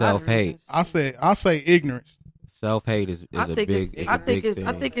say self-hate. I say ignorance. Self-hate is I a think big it's. I think big it's. thing.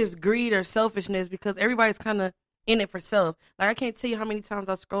 I think it's greed or selfishness because everybody's kind of in it for self. Like I can't tell you how many times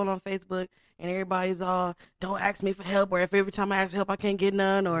I scroll on Facebook and everybody's all, "Don't ask me for help," or if every time I ask for help I can't get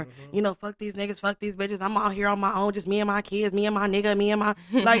none, or fuck these niggas, fuck these bitches. I'm out here on my own, just me and my kids, me and my nigga, me and my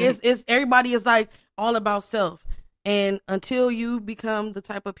like. It's everybody is like all about self. And until you become the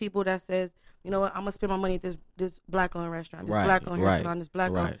type of people that says, you know what, I'm gonna spend my money at this black-owned restaurant, this Right, black-owned right, restaurant, this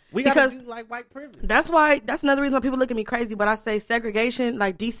black-owned. right. We Because gotta do like white privilege. that's another reason why people look at me crazy. But I say segregation,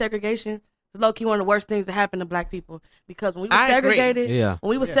 like desegregation, is low key one of the worst things that happened to black people. Because when we were I agree. segregated, Yeah. when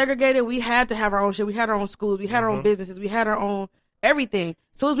we were segregated, we had to have our own shit. We had our own schools, we had our own businesses, we had our own everything.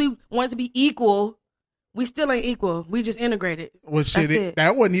 So as we wanted to be equal, we still ain't equal. We just integrated. Well, shit, That's it.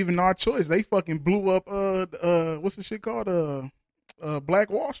 that wasn't even our choice. They fucking blew up. What's the shit called? Black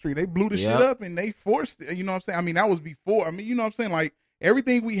Wall Street. They blew the Yep. shit up and they forced it. You know what I'm saying? I mean, that was before. I mean, you know what I'm saying? Like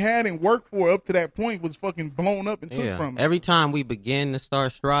everything we had and worked for up to that point was fucking blown up and took from it. Every time we begin to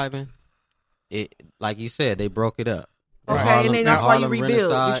start striving, it, like you said, they broke it up. Okay, and then that's why you Harlem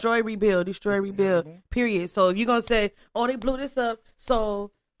rebuild. Renaissance. Destroy, rebuild. Period. So if you're gonna say, oh, they blew this up,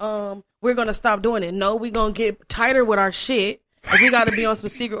 so we're gonna stop doing it. No, we're gonna get tighter with our shit. If we gotta be on some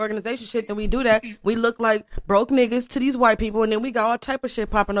secret organization shit, then we do that. We look like broke niggas to these white people, and then we got all type of shit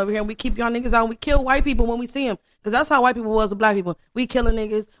popping over here, and we keep y'all niggas out, and we kill white people when we see them. Because that's how white people was with black people. We killing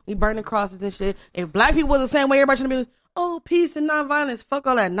niggas, we burning crosses and shit. If black people was the same way, everybody should have been, oh, peace and nonviolence. Fuck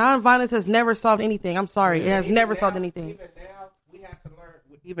all that. Nonviolence has never solved anything. I'm sorry. It has never solved anything.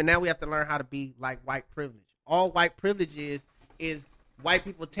 Even now we have to learn how to be like white privilege. All white privilege is white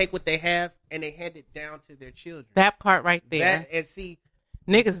people take what they have and they hand it down to their children. That part right there. And see,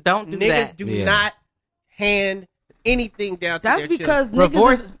 niggas don't do that. Niggas do not hand anything down to That's their because children.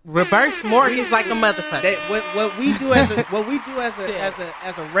 niggas reverse mortgage like a motherfucker. That, what we do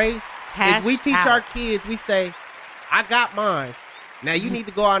as a race is we teach our kids. We say, "I got mine. Now you need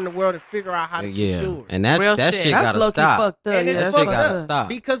to go out in the world and figure out how to get yours." And that shit That's gotta low-key stop. fucked up. And Yeah, it's that fucked shit gotta up stop.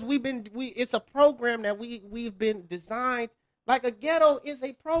 because it's a program that we've been designed like a ghetto is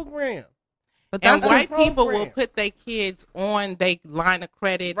a program. But And that's white a people will program. put their kids on their line of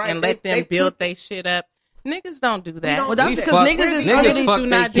credit Right, and they- let them they build put- their shit up. Niggas don't do that. Well, that's because niggas fuck do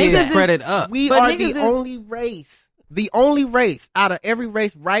their not kids' niggas credit up. We But are niggas the is- only race out of every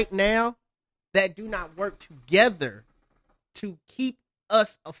race right now that do not work together to keep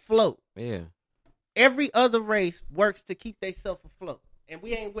us afloat. Yeah. Every other race works to keep themselves afloat. And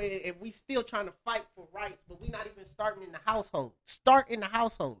we still trying to fight for rights, but we not even starting in the household. Start in the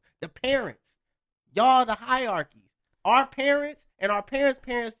household. The parents. Y'all the hierarchies. Our parents and our parents'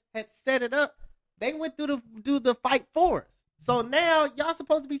 parents had set it up. They went through the fight for us. So now y'all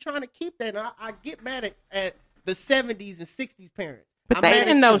supposed to be trying to keep that. And I get mad at the 70s and 60s parents. But they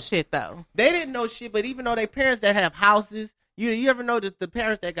didn't know shit though. They didn't know shit, but even though they parents that have houses, you ever notice the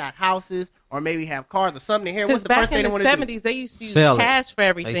parents that got houses or maybe have cars or something here? What's Because the back first thing in they the want to do? 70s, they used to use Sell it. cash for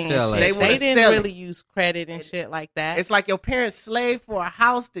everything They sell and shit. it. They didn't sell it. really use credit and shit like that. It's like your parents slave for a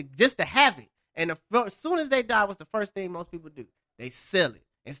house just to have it. And as soon as they die, what's the first thing most people do? They sell it.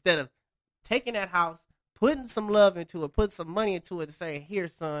 Instead of taking that house, putting some love into it, putting some money into it and saying, here,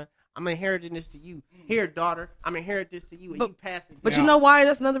 son, I'm inheriting this to you. Here, daughter, I'm inheriting this to you. And you pass it But down. you know why?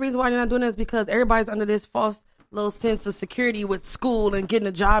 That's another reason why they're not doing this, because everybody's under this false little sense of security with school and getting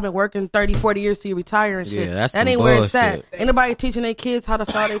a job and working 30, 40 years till you retire and shit. Yeah, that's that some ain't where it's bullshit. at. Ain't nobody teaching their kids how to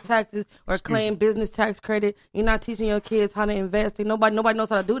file their taxes or claim business tax credit. You're not teaching your kids how to invest. And nobody knows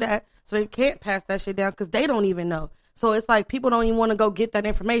how to do that. So they can't pass that shit down because they don't even know. So it's like people don't even want to go get that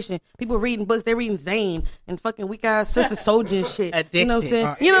information. People reading books, they reading Zane and fucking weak ass Sister Soldier and shit. You know what I'm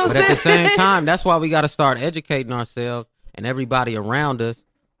saying? You know what But I'm at the saying? same time, that's why we got to start educating ourselves and everybody around us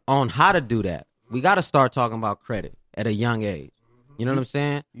on how to do that. We got to start talking about credit at a young age. You know what I'm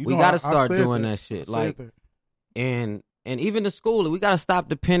saying? We got to start doing that shit. Like, and even the school, we got to stop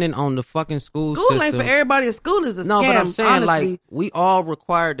depending on the fucking school system. School ain't for everybody. In school is a scam. But I'm saying, honestly. like, we all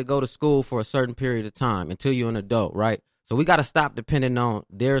required to go to school for a certain period of time until you're an adult, right? So we got to stop depending on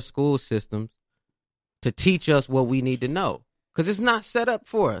their school systems to teach us what we need to know. Because it's not set up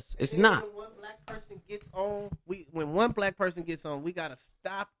for us. It's not. When one black person gets on, we got to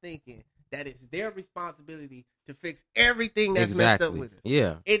stop thinking that it's their responsibility to fix everything that's messed up with us.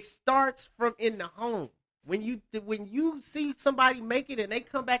 Yeah. It starts from in the home. When you see somebody make it and they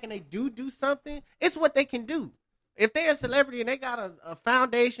come back and they do something, it's what they can do. If they're a celebrity and they got a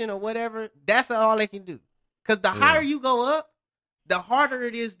foundation or whatever, that's all they can do. Because the higher you go up, the harder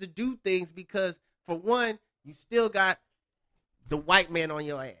it is to do things because, for one, you still got the white man on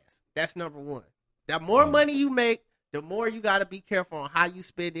your ass. That's number one. The more money you make, the more you got to be careful on how you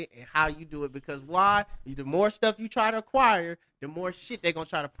spend it and how you do it. Because why? The more stuff you try to acquire, the more shit they're going to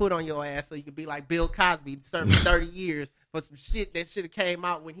try to put on your ass so you can be like Bill Cosby, serving 30 years for some shit that should have came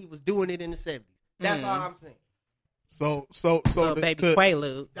out when he was doing it in the 70s. That's all I'm saying. So baby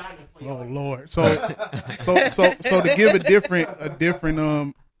Quaalude. Oh Lord. So to give a different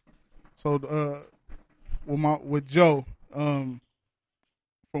with Joe, from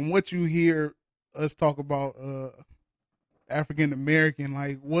what you hear us talk about African American,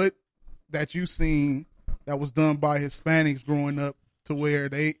 like what that you seen that was done by Hispanics growing up to where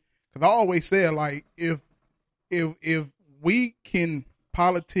because I always said, like, if we can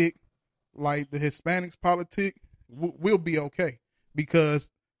politic like the Hispanics politic, we'll be okay.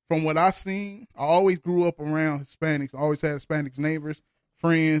 Because from what I seen, I always grew up around Hispanics. I always had Hispanics neighbors,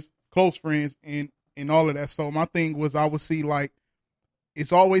 friends, close friends, and all of that. So my thing was, I would see, like,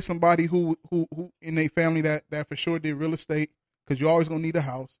 it's always somebody who in a family that for sure did real estate, because you're always gonna need a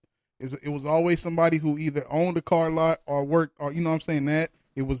house. It was always somebody who either owned a car lot or worked, or, you know what I'm saying, that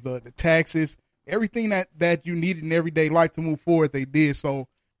it was the taxes, everything that you needed in everyday life to move forward, they did. So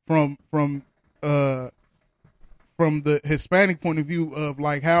from the Hispanic point of view of,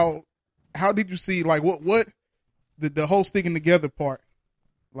 like, how did you see, like, what the whole sticking together part,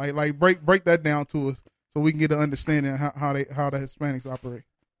 like break that down to us so we can get an understanding of how the Hispanics operate.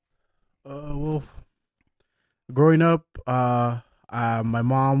 Well, growing up, my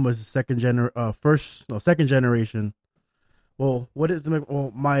mom was second generation. Well,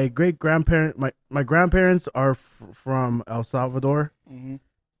 my great grandparent, my grandparents are from El Salvador, and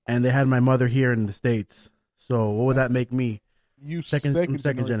they had my mother here in the States. So what would that make me? You second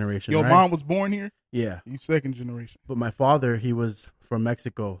generation. Your right? mom was born here? Yeah. You second generation. But my father, he was from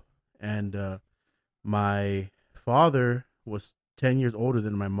Mexico, and my father was 10 years older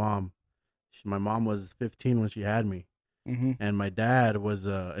than my mom. My mom was 15 when she had me, and my dad was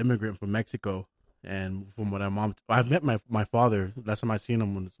an immigrant from Mexico. And from what I've met my father. Last time I seen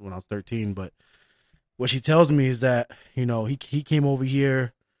him when I was 13. But what she tells me is that, you know, he came over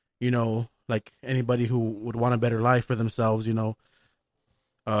here, you know, like anybody who would want a better life for themselves, you know,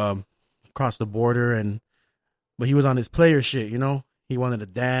 across the border, but he was on his player shit, you know. He wanted to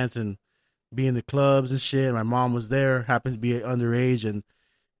dance and be in the clubs and shit. And my mom was there, happened to be underage, and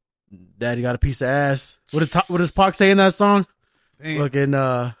daddy got a piece of ass. What does Pac say in that song? Damn. Fucking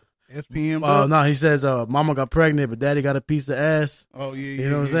SPM. Oh no, he says mama got pregnant, but daddy got a piece of ass. Oh yeah, you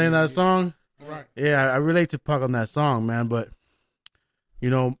know what I'm saying? That song. Right. Yeah, I relate to Pac on that song, man. But you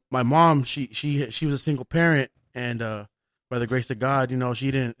know, my mom, she was a single parent, and by the grace of God, you know,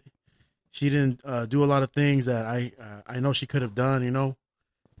 she didn't do a lot of things that I know she could have done. You know,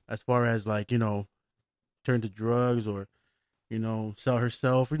 as far as like, you know, turn to drugs or, you know, sell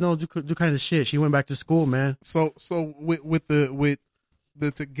herself, you know, do kind of shit. She went back to school, man. So with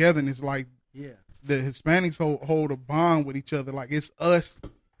the togetherness, like, yeah, the Hispanics hold a bond with each other. Like, it's us,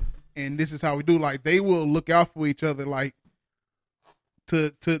 and this is how we do. Like, they will look out for each other, like,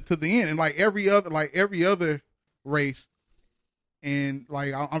 to the end. And like every other race, and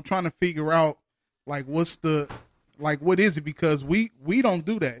like I'm trying to figure out like what is it, because we don't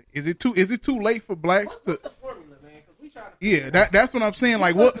do that. Is it too late for blacks to? Yeah, that's what I'm saying.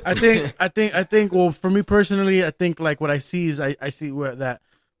 Like, what I think. Well, for me personally, I think like what I see is I see where that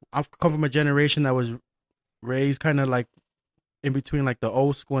I've come from a generation that was raised kind of like in between like the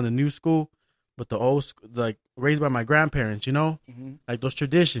old school and the new school, but the old school, like raised by my grandparents, you know, like those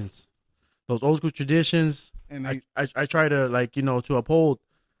traditions, those old school traditions, and I try to like, you know, to uphold,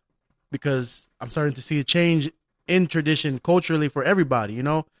 because I'm starting to see a change in tradition culturally for everybody, you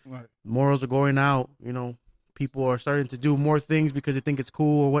know. Right. Morals are going out, you know. People are starting to do more things because they think it's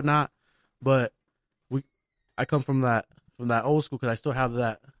cool or whatnot, but I come from that old school because I still have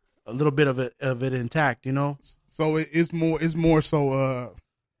that a little bit of it intact, you know. So it's more so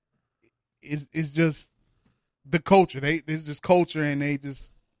it's just the culture. It's just culture, and it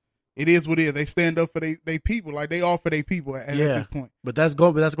is what it is. They stand up for they people, like they all for their people at this point. But that's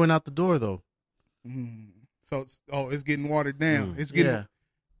going out the door though. So it's getting watered down. It's getting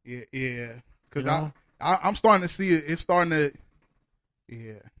yeah. Because I'm starting to see it. It's starting to,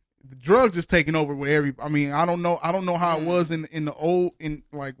 the drugs is taking over with every. I mean, I don't know how it was in the old, in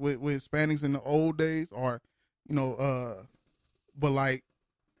like with Hispanics in the old days, or you know, but like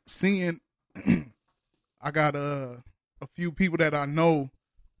seeing, I got a few people that I know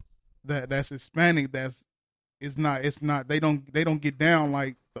that's Hispanic. It's not. They don't get down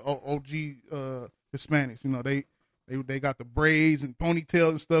like the OG Hispanics. You know, they got the braids and ponytails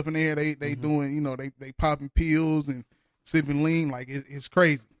and stuff in there. They doing, you know, they popping pills and sipping lean. Like it's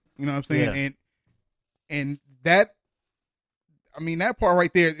crazy. You know what I'm saying? Yeah. And that, I mean, that part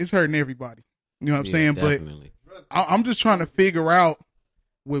right there is hurting everybody. You know what I'm saying? Definitely. But I'm just trying to figure out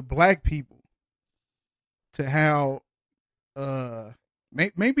with black people to how,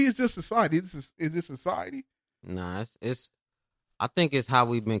 maybe it's just society. Is it society? Nah, I think it's how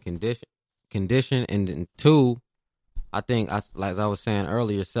we've been conditioned, and then two, I think, as I was saying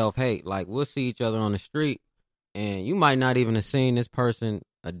earlier, self-hate. Like, we'll see each other on the street, and you might not even have seen this person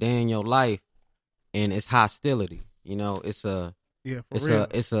a day in your life, and it's hostility. You know, it's a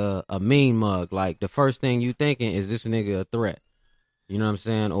mean mug. Like, the first thing you thinking is, this nigga a threat. You know what I'm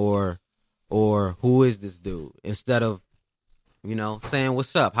saying? Or who is this dude? Instead of, you know, saying,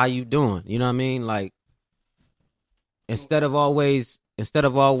 what's up? How you doing? You know what I mean? Like, instead of always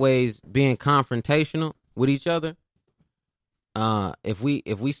being confrontational with each other, if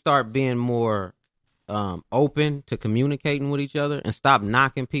we start being more open to communicating with each other and stop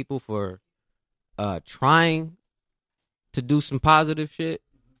knocking people for trying to do some positive shit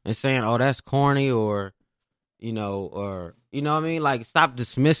and saying, oh, that's corny, or you know what I mean? Like, stop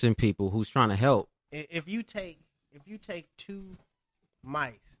dismissing people who's trying to help. If you take two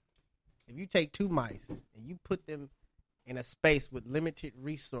mice and you put them in a space with limited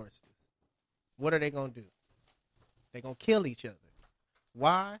resources, what are they gonna do? They're gonna kill each other.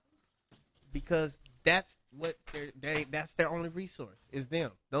 Why? Because that's what that's their only resource, is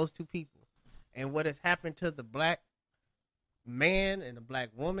them, those two people. And what has happened to the black man and the black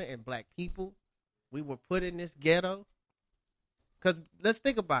woman and black people, we were put in this ghetto. Because let's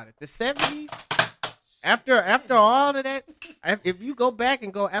think about it. The 70s, after all of that, if you go back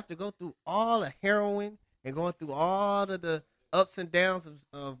and go through all the heroin and going through all of the ups and downs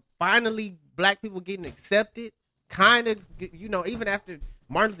of finally black people getting accepted, kind of, you know, even after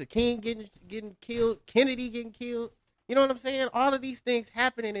Martin Luther King getting killed, Kennedy getting killed, you know what I'm saying? All of these things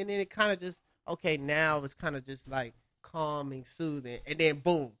happening, and then it kind of just, okay, now it's kind of just like calming, soothing, and then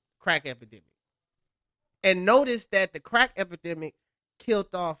boom, crack epidemic. And notice that the crack epidemic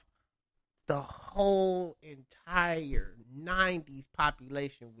killed off the whole entire 90s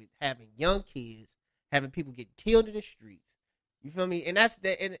population, with having young kids, having people get killed in the streets. You feel me? And that's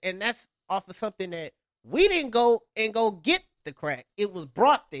and that's off of something that we didn't go get the crack. It was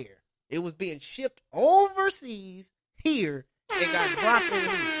brought there. It was being shipped overseas here and got dropped in here.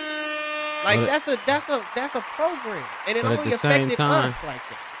 Like that's a program, and it But at only the same affected time- us like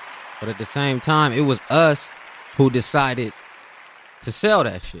that. But at the same time, it was us who decided to sell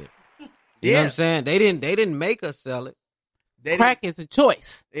that shit. You know what I'm saying? They didn't make us sell it. Crack is a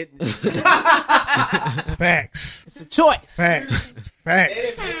choice. Facts. It's a choice. Facts.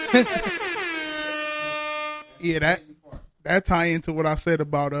 Yeah, that tie into what I said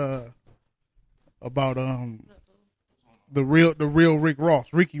about the real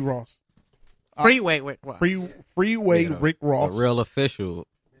Ricky Ross. Freeway Rick Ross. Freeway Rick Ross. The real official.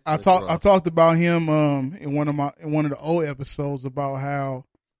 I talked about him in one of the old episodes about how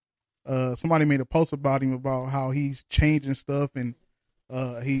somebody made a post about him about how he's changing stuff and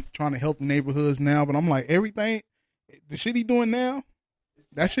he trying to help the neighborhoods now. But I'm like, everything, the shit he doing now,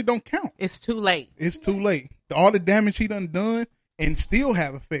 that shit don't count. It's too late. It's too late. All the damage he done and still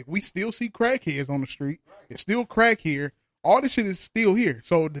have effect. We still see crackheads on the street. It's still crack here. All this shit is still here.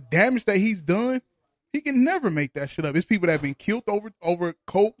 So the damage that he's done, he can never make that shit up. It's people that have been killed over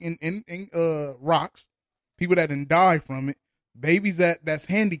coke and rocks. People that done died from it. Babies that's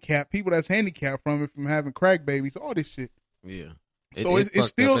handicapped. People that's handicapped from it, from having crack babies. All this shit. Yeah. So it's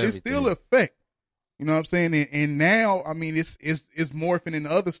still effect. You know what I'm saying? And now, I mean, it's morphing into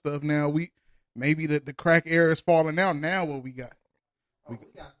other stuff. Now maybe the crack era is falling out. Now what we got?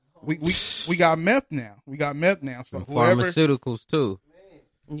 We got meth now. We got meth now. So pharmaceuticals too.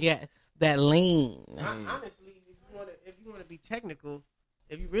 Yes, that lean. Honestly, if you want to be technical,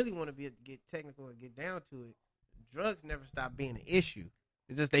 if you really want to get technical and get down to it, drugs never stopped being an issue.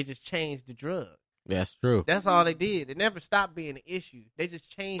 It's just they just changed the drug. That's true. That's all they did. It never stopped being an issue. They just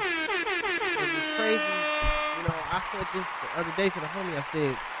changed it. It was crazy. You know, I said this the other day to the homie. I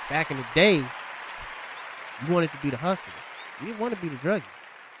said, back in the day, you wanted to be the hustler. You didn't want to be the druggie.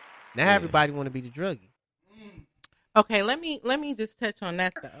 Now everybody want to be the druggie. Okay, let me just touch on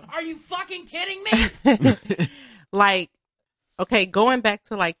that though. Are you fucking kidding me? Like, okay, going back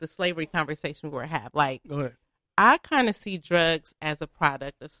to like the slavery conversation we were having. Like, go ahead. I kind of see drugs as a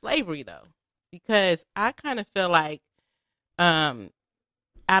product of slavery though, because I kind of feel like, out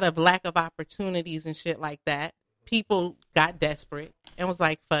of lack of opportunities and shit like that, people got desperate and was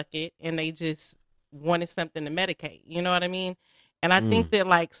like, fuck it. And they just wanted something to medicate. You know what I mean? And I think that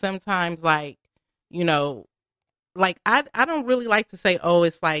like sometimes like, you know, like I don't really like to say, oh,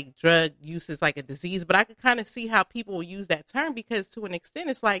 it's like drug use is like a disease, but I could kind of see how people will use that term because to an extent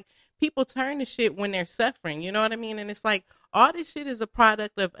it's like people turn to shit when they're suffering. You know what I mean? And it's like all this shit is a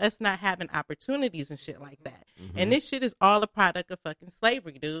product of us not having opportunities and shit like that. Mm-hmm. And this shit is all a product of fucking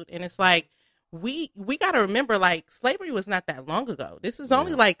slavery, dude. And it's like we got to remember like slavery was not that long ago. This is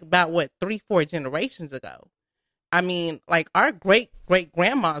only like about 3-4 generations ago. I mean, like our great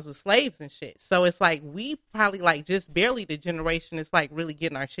grandmas were slaves and shit. So it's like we probably like just barely the generation is like really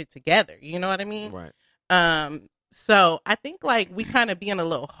getting our shit together. You know what I mean? Right. So I think like we kind of being a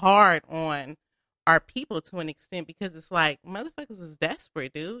little hard on our people to an extent because it's like motherfuckers was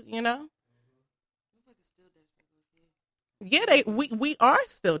desperate, dude. You know? Yeah, we are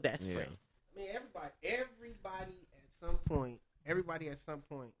still desperate. Yeah. I mean, everybody at some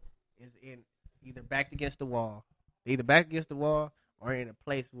point is in either backed against the wall. Either back against the wall or in a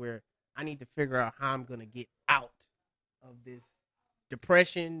place where I need to figure out how I'm going to get out of this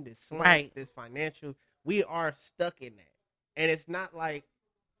depression, this slump, this financial. We are stuck in that. And it's not like,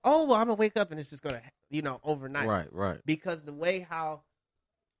 oh, well, I'm going to wake up and it's just going to, overnight. Right. Because the way how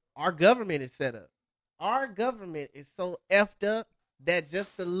our government is set up, our government is so effed up that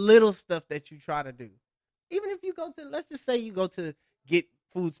just the little stuff that you try to do, even if you go to, let's just say you go to get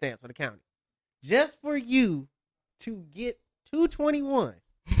food stamps for the county, just for you to get 221.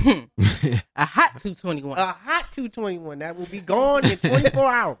 A hot 221. A hot 221 that will be gone in 24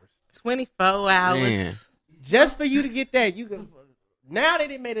 hours. 24 hours. Man. Just for you to get that. You can. Now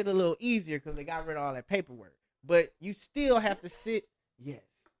they made it a little easier because they got rid of all that paperwork. But you still have to sit. Yes,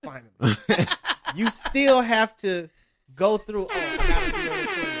 finally. You still have to go through. Oh, I gotta do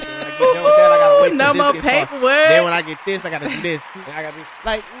everything. Done with that, I gotta wait no more paperwork. Then when I get this, I gotta do this. And I gotta do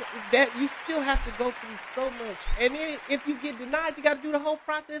like that. You still have to go through so much, and then if you get denied, you gotta do the whole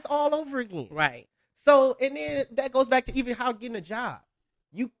process all over again. Right. So, and then that goes back to even how getting a job.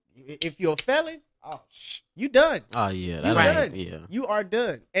 If you're a felon, you done. Oh yeah, you done. Yeah, you are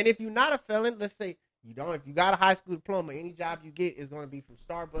done. And if you're not a felon, let's say you don't. If you got a high school diploma, any job you get is going to be from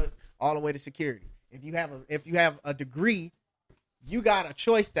Starbucks all the way to security. If you have a degree, you got a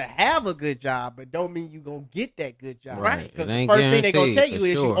choice to have a good job, but don't mean you gonna get that good job. Right. Because the first thing they're gonna tell you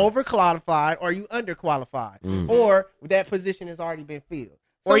is you overqualified or you underqualified, or that position has already been filled.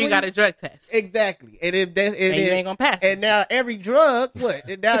 Or you got a drug test. Exactly. And if that, And you ain't gonna pass And now every drug, what?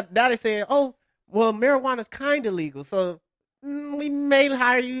 And now they're saying, oh, well, marijuana's kind of legal, so we may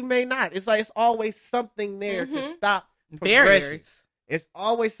hire you, may not. It's like it's always something there to stop progression. Barriers. It's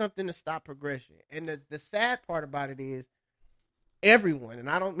always something to stop progression. And the sad part about it is everyone, and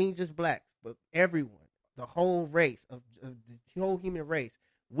I don't mean just blacks, but everyone, the whole race of the whole human race,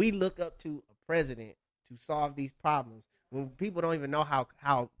 we look up to a president to solve these problems. When people don't even know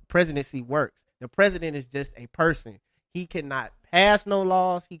how presidency works. The president is just a person. He cannot pass no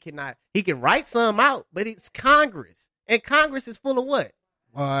laws. He can write some out, but it's Congress. And Congress is full of what?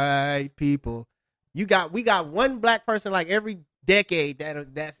 White people. We got one black person like every decade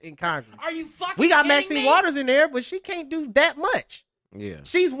that's in Congress. Are you fucking We got kidding Maxine me? Waters in there, but she can't do that much. Yeah.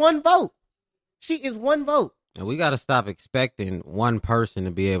 She's one vote. She is one vote. And we got to stop expecting one person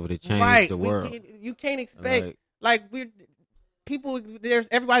to be able to change the world. You can't expect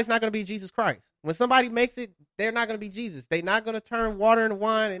everybody's not going to be Jesus Christ. When somebody makes it, they're not going to be Jesus. They're not going to turn water into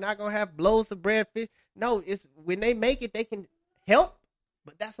wine. They're not going to have blows of bread, fish. No, it's when they make it, they can help,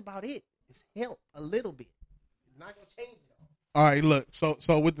 but that's about it. It's help a little bit. It's not going to change it all. All right, look.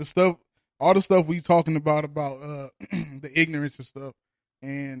 So with the stuff, all the stuff we talking about the ignorance and stuff,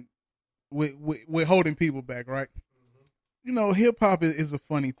 and with holding people back, right? You know, hip hop is a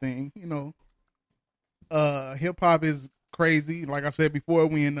funny thing. You know, hip hop is crazy. Like I said before,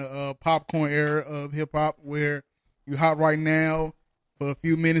 we in the popcorn era of hip hop where you hot right now for a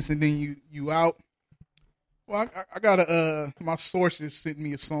few minutes and then you out. Well, I got my sources sent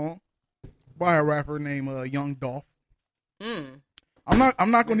me a song by a rapper named Young Dolph. I'm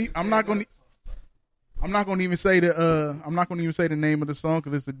not gonna even say the name of the song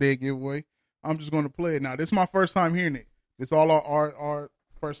because it's a dead giveaway. I'm just gonna play it now. This is my first time hearing it. It's all our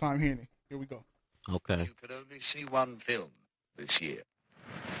first time hearing it. Here we go. Okay. You could only see one film this year.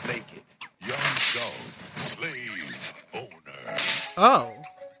 Make it. Young Dolph, slave owner. Oh.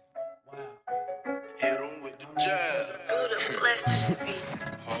 Hit him with the jab.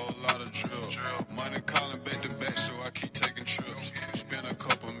 Whole lot of drill. Money calling back to back, so I keep taking trips. Spend a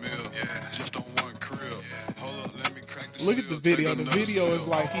couple mil, just on one crib. Hold up, let me crack the Look at the video. The video is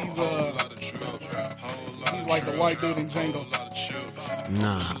like he's like the white dude in Django.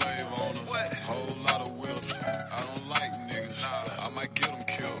 Nah. Whole lot of whips. I don't like niggas. I might get them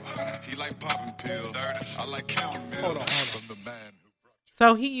killed. He like popping pills. I like counting mills. Hold on. From the man who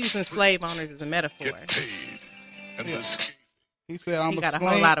So he using slave owners as a metaphor. He said, "I'm He a got a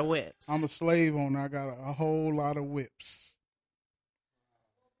slave. whole lot of whips. I'm a slave owner. I got a whole lot of whips."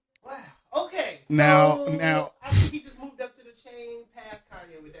 Wow. Okay. Now, I think he just moved up to the chain past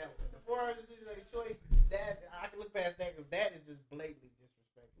Kanye with that one. The 400 decision of the choice. That I can look past that because that is just blatantly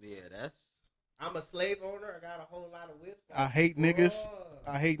disrespectful. Yeah, I'm a slave owner. I got a whole lot of whips. I hate niggas.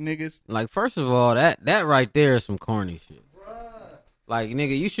 I hate niggas. Like, first of all, that right there is some corny shit. Like,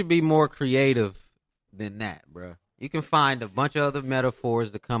 nigga, you should be more creative than that, bro. You can find a bunch of other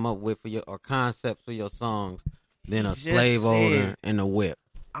metaphors to come up with or concepts for your songs than a slave owner and a whip.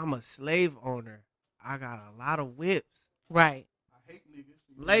 I'm a slave owner. I got a lot of whips. Right. I hate niggas.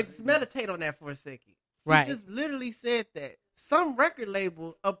 Ladies, meditate on that for a second. Right. He just literally said that some record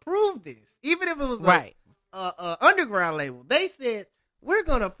label approved this, even if it was a underground label. They said we're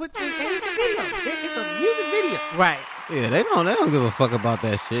gonna put this. And it's a video. It's a music video. Right. Yeah, they don't give a fuck about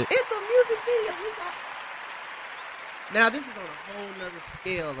that shit. It's a music video. Now this is on a whole nother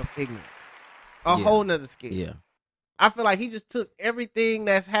scale of ignorance. A whole nother scale. Yeah. I feel like he just took everything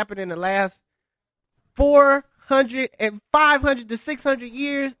that's happened in the last 400 and 500 to 600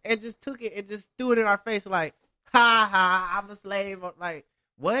 years and just took it and just threw it in our face like, ha ha, I'm a slave. Like,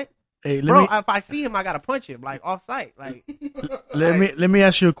 what? Hey, bro, if I see him, I gotta punch him like off site. Like, let me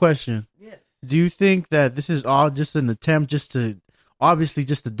ask you a question. Yes. Do you think that this is all just an attempt to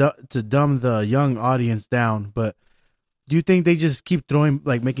dumb the young audience down? But do you think they just keep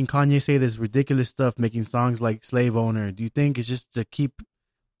making Kanye say this ridiculous stuff, making songs like Slave Owner? Do you think it's just to keep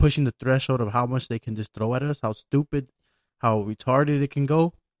pushing the threshold of how much they can just throw at us, how stupid, how retarded it can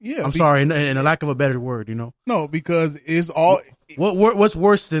go? Yeah, I'm sorry, in a lack of a better word, you know. No, because it's all. What's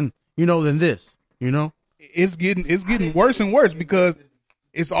worse than this? You know, it's getting worse and worse because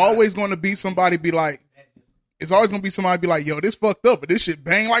it's always going to be somebody be like, yo, this fucked up, but this shit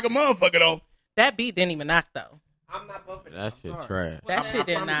bang like a motherfucker though. That beat didn't even knock though. I'm not bumping that shit trash. That shit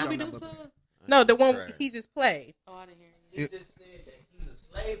did not. No, the one he just played. Oh, I didn't hear you. He just said that he's a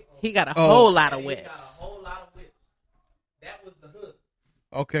slave owner. He got a whole lot of whips. He got a whole lot of whips. That was the hook.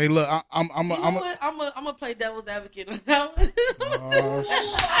 Okay, look, I'm gonna play devil's advocate on that one. Oh,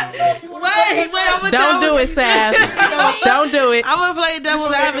 wait, I'm gonna Don't do it, Sav. Don't do it. I'm gonna play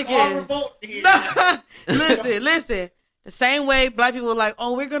devil's advocate. Listen. The same way black people are like,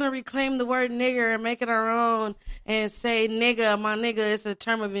 oh, we're gonna reclaim the word nigger and make it our own and say nigga, my nigga, it's a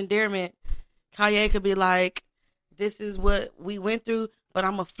term of endearment. Kanye could be like, this is what we went through, but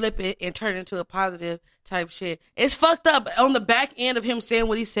I'm gonna flip it and turn it into a positive type shit. It's fucked up on the back end of him saying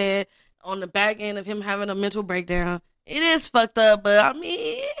what he said, on the back end of him having a mental breakdown. It is fucked up, but I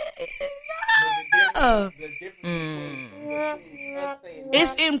mean,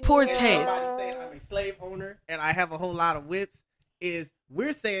 it's in poor taste. I'm a slave owner and I have a whole lot of whips. Is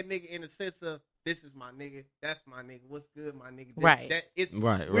we're saying nigga in the sense of this is my nigga, that's my nigga, what's good, my nigga.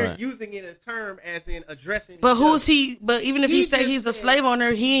 We're using it a term as in addressing. But who's he? But even if he say he's a slave owner,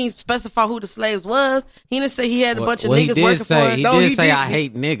 he ain't specify who the slaves was. He didn't say he had a bunch of niggas working for him. He did say I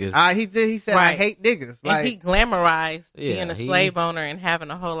hate niggas. He said I hate niggas. And he glamorized being a slave owner and having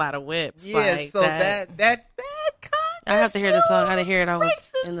a whole lot of whips. Yeah, so that I have to hear the song. I didn't hear it. I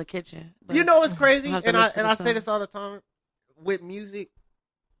was in the kitchen. You know what's crazy? And I say this all the time with music.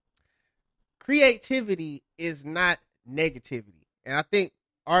 Creativity is not negativity. And I think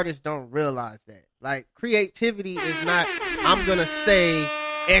artists don't realize that. Like, creativity is not, I'm going to say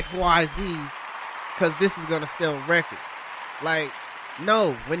XYZ because this is going to sell records. Like,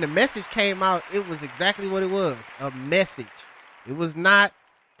 no, when the message came out, it was exactly what it was, a message. It was not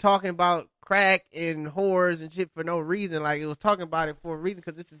talking about crack and whores and shit for no reason. Like, it was talking about it for a reason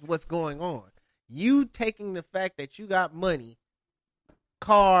because this is what's going on. You taking the fact that you got money,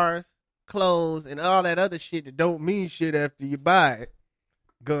 cars, clothes, and all that other shit that don't mean shit after you buy it,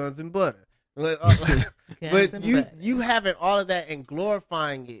 guns and butter. But you having all of that and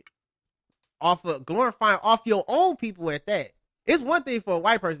glorifying it off your own people at that. It's one thing for a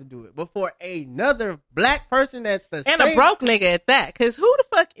white person to do it, but for another black person that's the and same, a broke nigga at that, because who the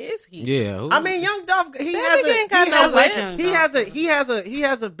fuck is he? Yeah, I mean, Young Dolph, he has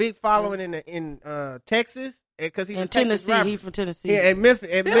a big following in Texas because he's in a Texas Tennessee. rapper. He from Tennessee. Yeah, and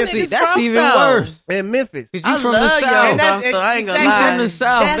Memphis. That's even worse. In Memphis, you from the South. I ain't gonna You lie. from the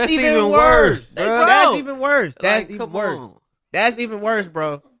South. That's even worse, bro. That's even worse. That's Like, even come worse. on. That's even worse,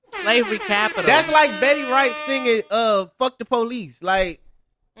 bro. Slavery capital. That's like Betty Wright singing "Fuck the Police." Like,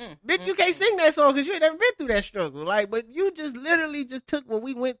 bitch, you can't sing that song because you ain't never been through that struggle. Like, but you just literally just took what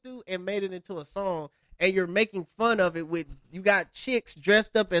we went through and made it into a song, and you're making fun of it with you got chicks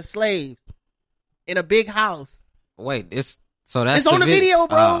dressed up as slaves in a big house. Wait, it's on the video,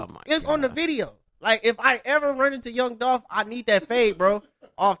 bro. Oh, it's on the video. Like, if I ever run into Young Dolph, I need that fade, bro,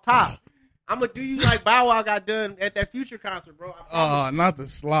 off top. I'm gonna do you like Bow Wow got done at that Future concert, bro. Not the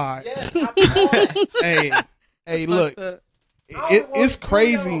slide. Yes, hey, look, it's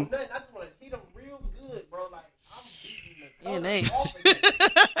crazy. I just want to hit him real good, bro. Like, I'm beating Yeah,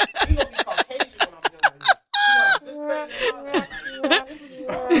 He gonna be Caucasian when I'm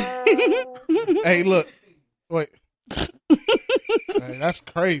done. Hey, look, wait. Hey, that's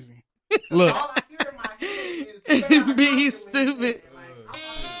crazy. Look, All I hear in my head is Being stupid.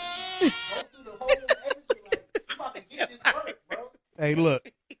 hey, look.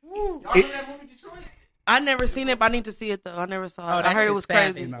 I never seen it, but I need to see it though. I never saw it. I heard it was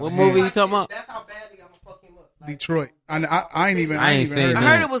crazy. What movie you talking about? That's how badly I'm gonna fuck him up. Detroit. I ain't even. I ain't seen heard it. I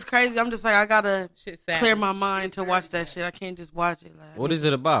heard it was crazy. I'm just like, I gotta Shit clear my mind to watch that shit. I can't just watch it. Like, What is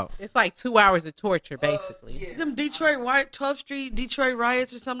it about? It's like 2 hours of torture, basically. them Detroit 12th Street Detroit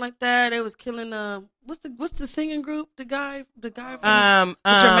riots or something like that. They was killing what's the singing group? The guy from the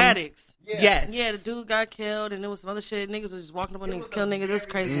Dramatics. Yes. Yeah, the dude got killed, and there was some other shit. Niggas was just walking up on niggas, killing niggas. It was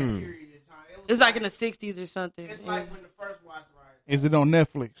crazy. It was like in the 60s or something. It's like when the first Watch Riot. Is it on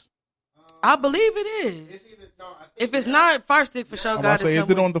Netflix? I believe it is. If it's not, Fire Stick for sure I'm got about to say, it is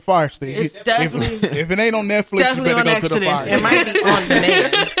it on the Fire Stick? It's definitely. If it ain't on Netflix, you definitely better on go to the Exodus. Fire It might be on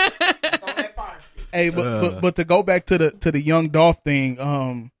demand. Hey, but to go back to the Young Dolph thing,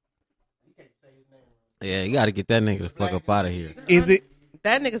 Yeah, you got to get that nigga the fuck up out of here. is it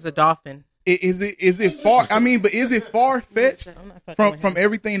That nigga's a dolphin. is it far? I mean, but is it far fetched from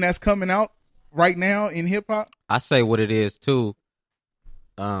everything that's coming out right now in hip hop? I say what it is too.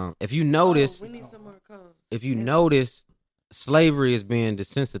 If you notice, We need some more codes. if you notice, slavery is being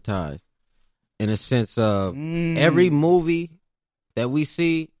desensitized in a sense of every movie that we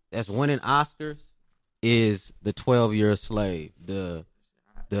see that's winning Oscars is the 12-year slave, the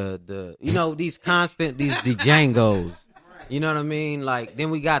you know, these constant these Django's, you know what I mean? Like,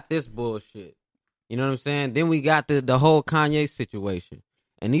 then we got this bullshit, you know what I'm saying? Then we got the whole Kanye situation,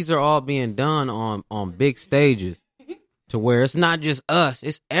 and these are all being done on big stages to where it's not just us,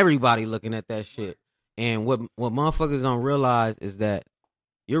 it's everybody looking at that shit. And what motherfuckers don't realize is that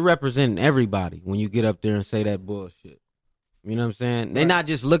you're representing everybody when you get up there and say that bullshit. You know what I'm saying? They're not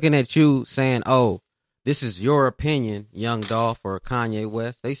just looking at you saying, oh, this is your opinion, Young Dolph or Kanye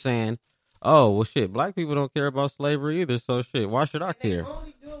West. They saying, oh, well, shit, black people don't care about slavery either, so shit, why should I care?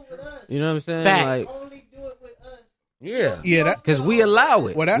 You know what I'm saying? Facts. Like, Only do it with us. Yeah, because we allow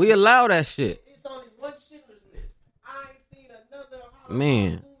it. We allow that shit. It's only one Schindler's List. I ain't seen another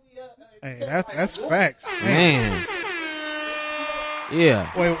Man. Hey, that's facts. Man. Yeah.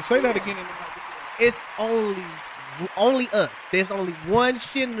 Wait, say that again. It's only us. There's only one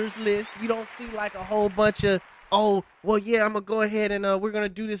Schindler's List. You don't see like a whole bunch of, oh, well, yeah, I'm going to go ahead and we're going to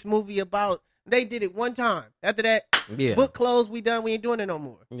do this movie about, they did it one time. After that, book closed, we done, we ain't doing it no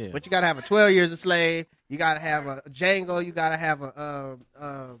more. Yeah. But you got to have a 12 Years a Slave. You got to have a Django. You got to have a...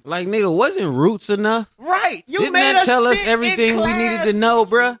 like, nigga, wasn't Roots enough? Right. You Didn't made that us tell us sit everything in we needed to know,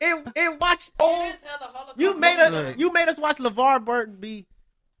 bruh? And watch... You made us watch LeVar Burton be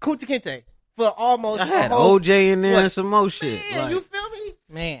Kunta Kinte for almost... I had OJ in there and some more shit. Man, Like, you feel me?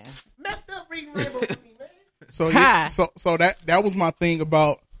 Man. Messed up reading Rainbow with me, man. So that was my thing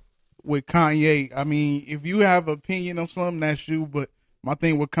about with Kanye. I mean, if you have an opinion on something, that's you. But my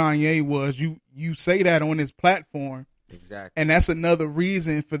thing with Kanye was you say that on his platform, exactly, and that's another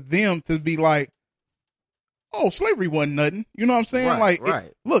reason for them to be like, oh, slavery wasn't nothing. You know what I'm saying?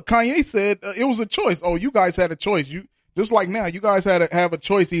 Right. Look, Kanye said it was a choice. Oh, you guys had a choice. You just like now, you guys had to have a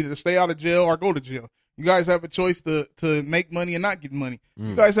choice either to stay out of jail or go to jail. You guys have a choice to make money and not get money.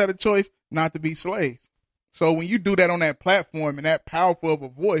 You guys had a choice not to be slaves. So when you do that on that platform and that powerful of a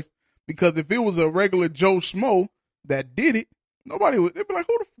voice, because if it was a regular Joe Schmo that did it, nobody would. They'd be like,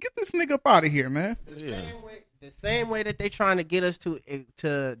 get this nigga up out of here, man. The same way that they trying to get us to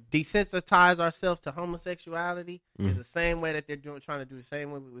desensitize ourselves to homosexuality is the same way that they're trying to do the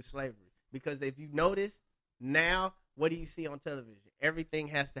same way with slavery. Because if you notice now, what do you see on television? Everything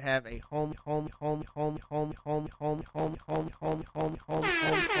has to have a home.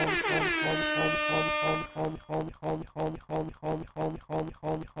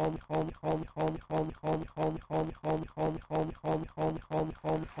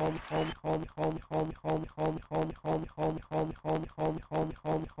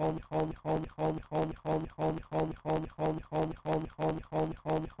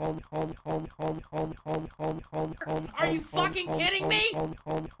 Are you fucking kidding me?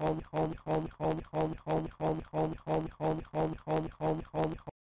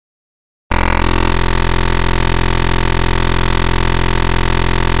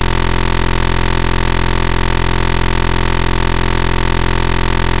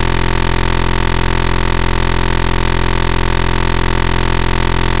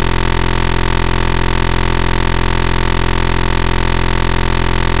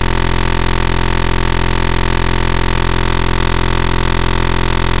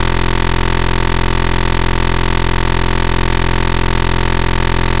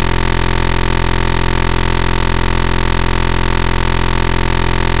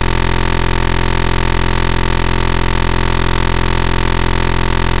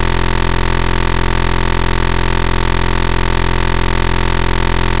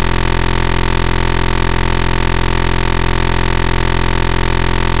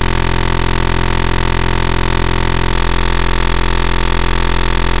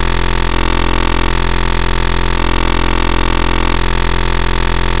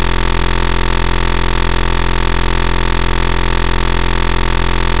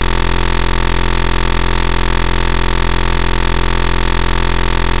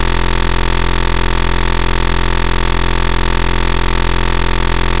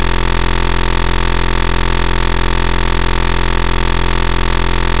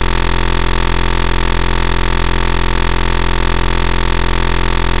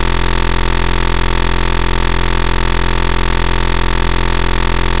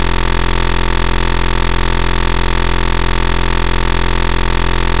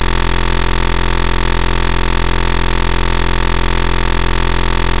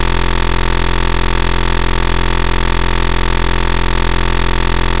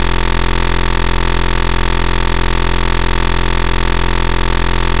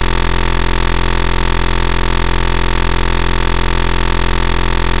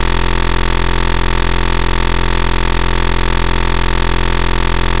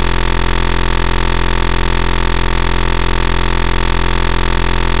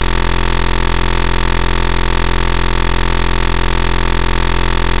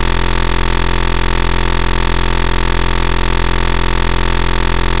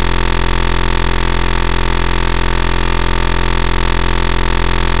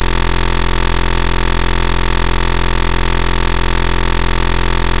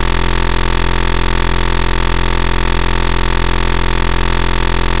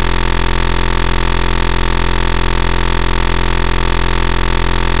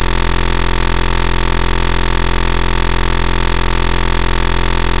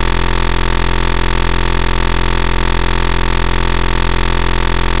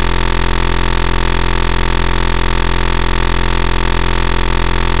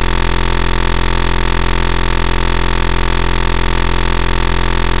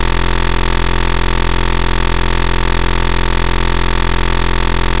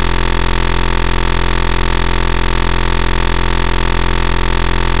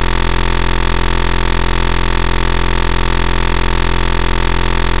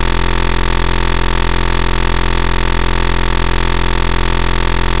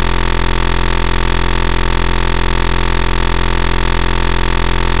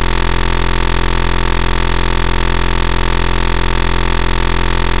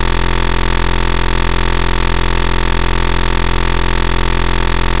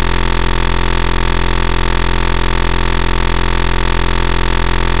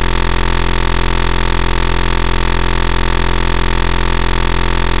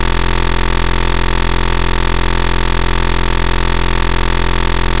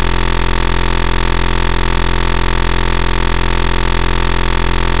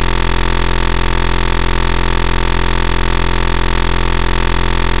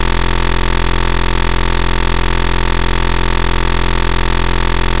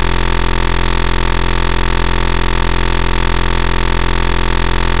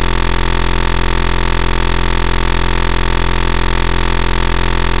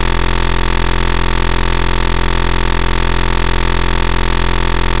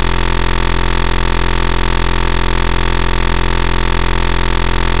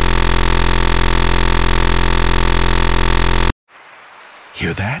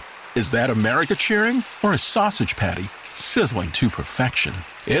 Hear that? Is that America cheering or a sausage patty sizzling to perfection?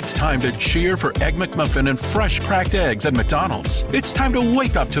 It's time to cheer for Egg McMuffin and fresh cracked eggs at McDonald's. It's time to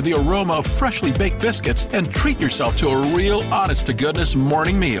wake up to the aroma of freshly baked biscuits and treat yourself to a real honest-to-goodness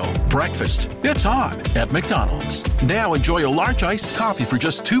morning meal. Breakfast. It's on at McDonald's. Now enjoy a large iced coffee for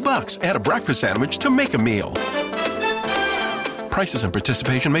just $2. Add a breakfast sandwich to make a meal. Prices and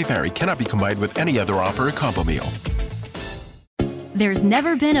participation may vary. Cannot be combined with any other offer or combo meal. There's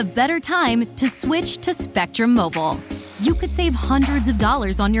never been a better time to switch to Spectrum Mobile. You could save hundreds of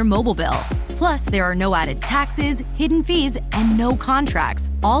dollars on your mobile bill. Plus, there are no added taxes, hidden fees, and no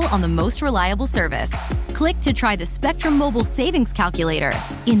contracts, all on the most reliable service. Click to try the Spectrum Mobile Savings Calculator.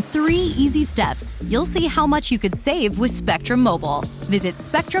 In 3 easy steps, you'll see how much you could save with Spectrum Mobile. Visit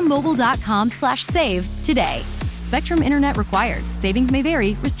spectrummobile.com/save today. Spectrum Internet required. Savings may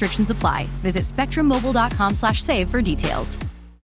vary. Restrictions apply. Visit spectrummobile.com/save for details.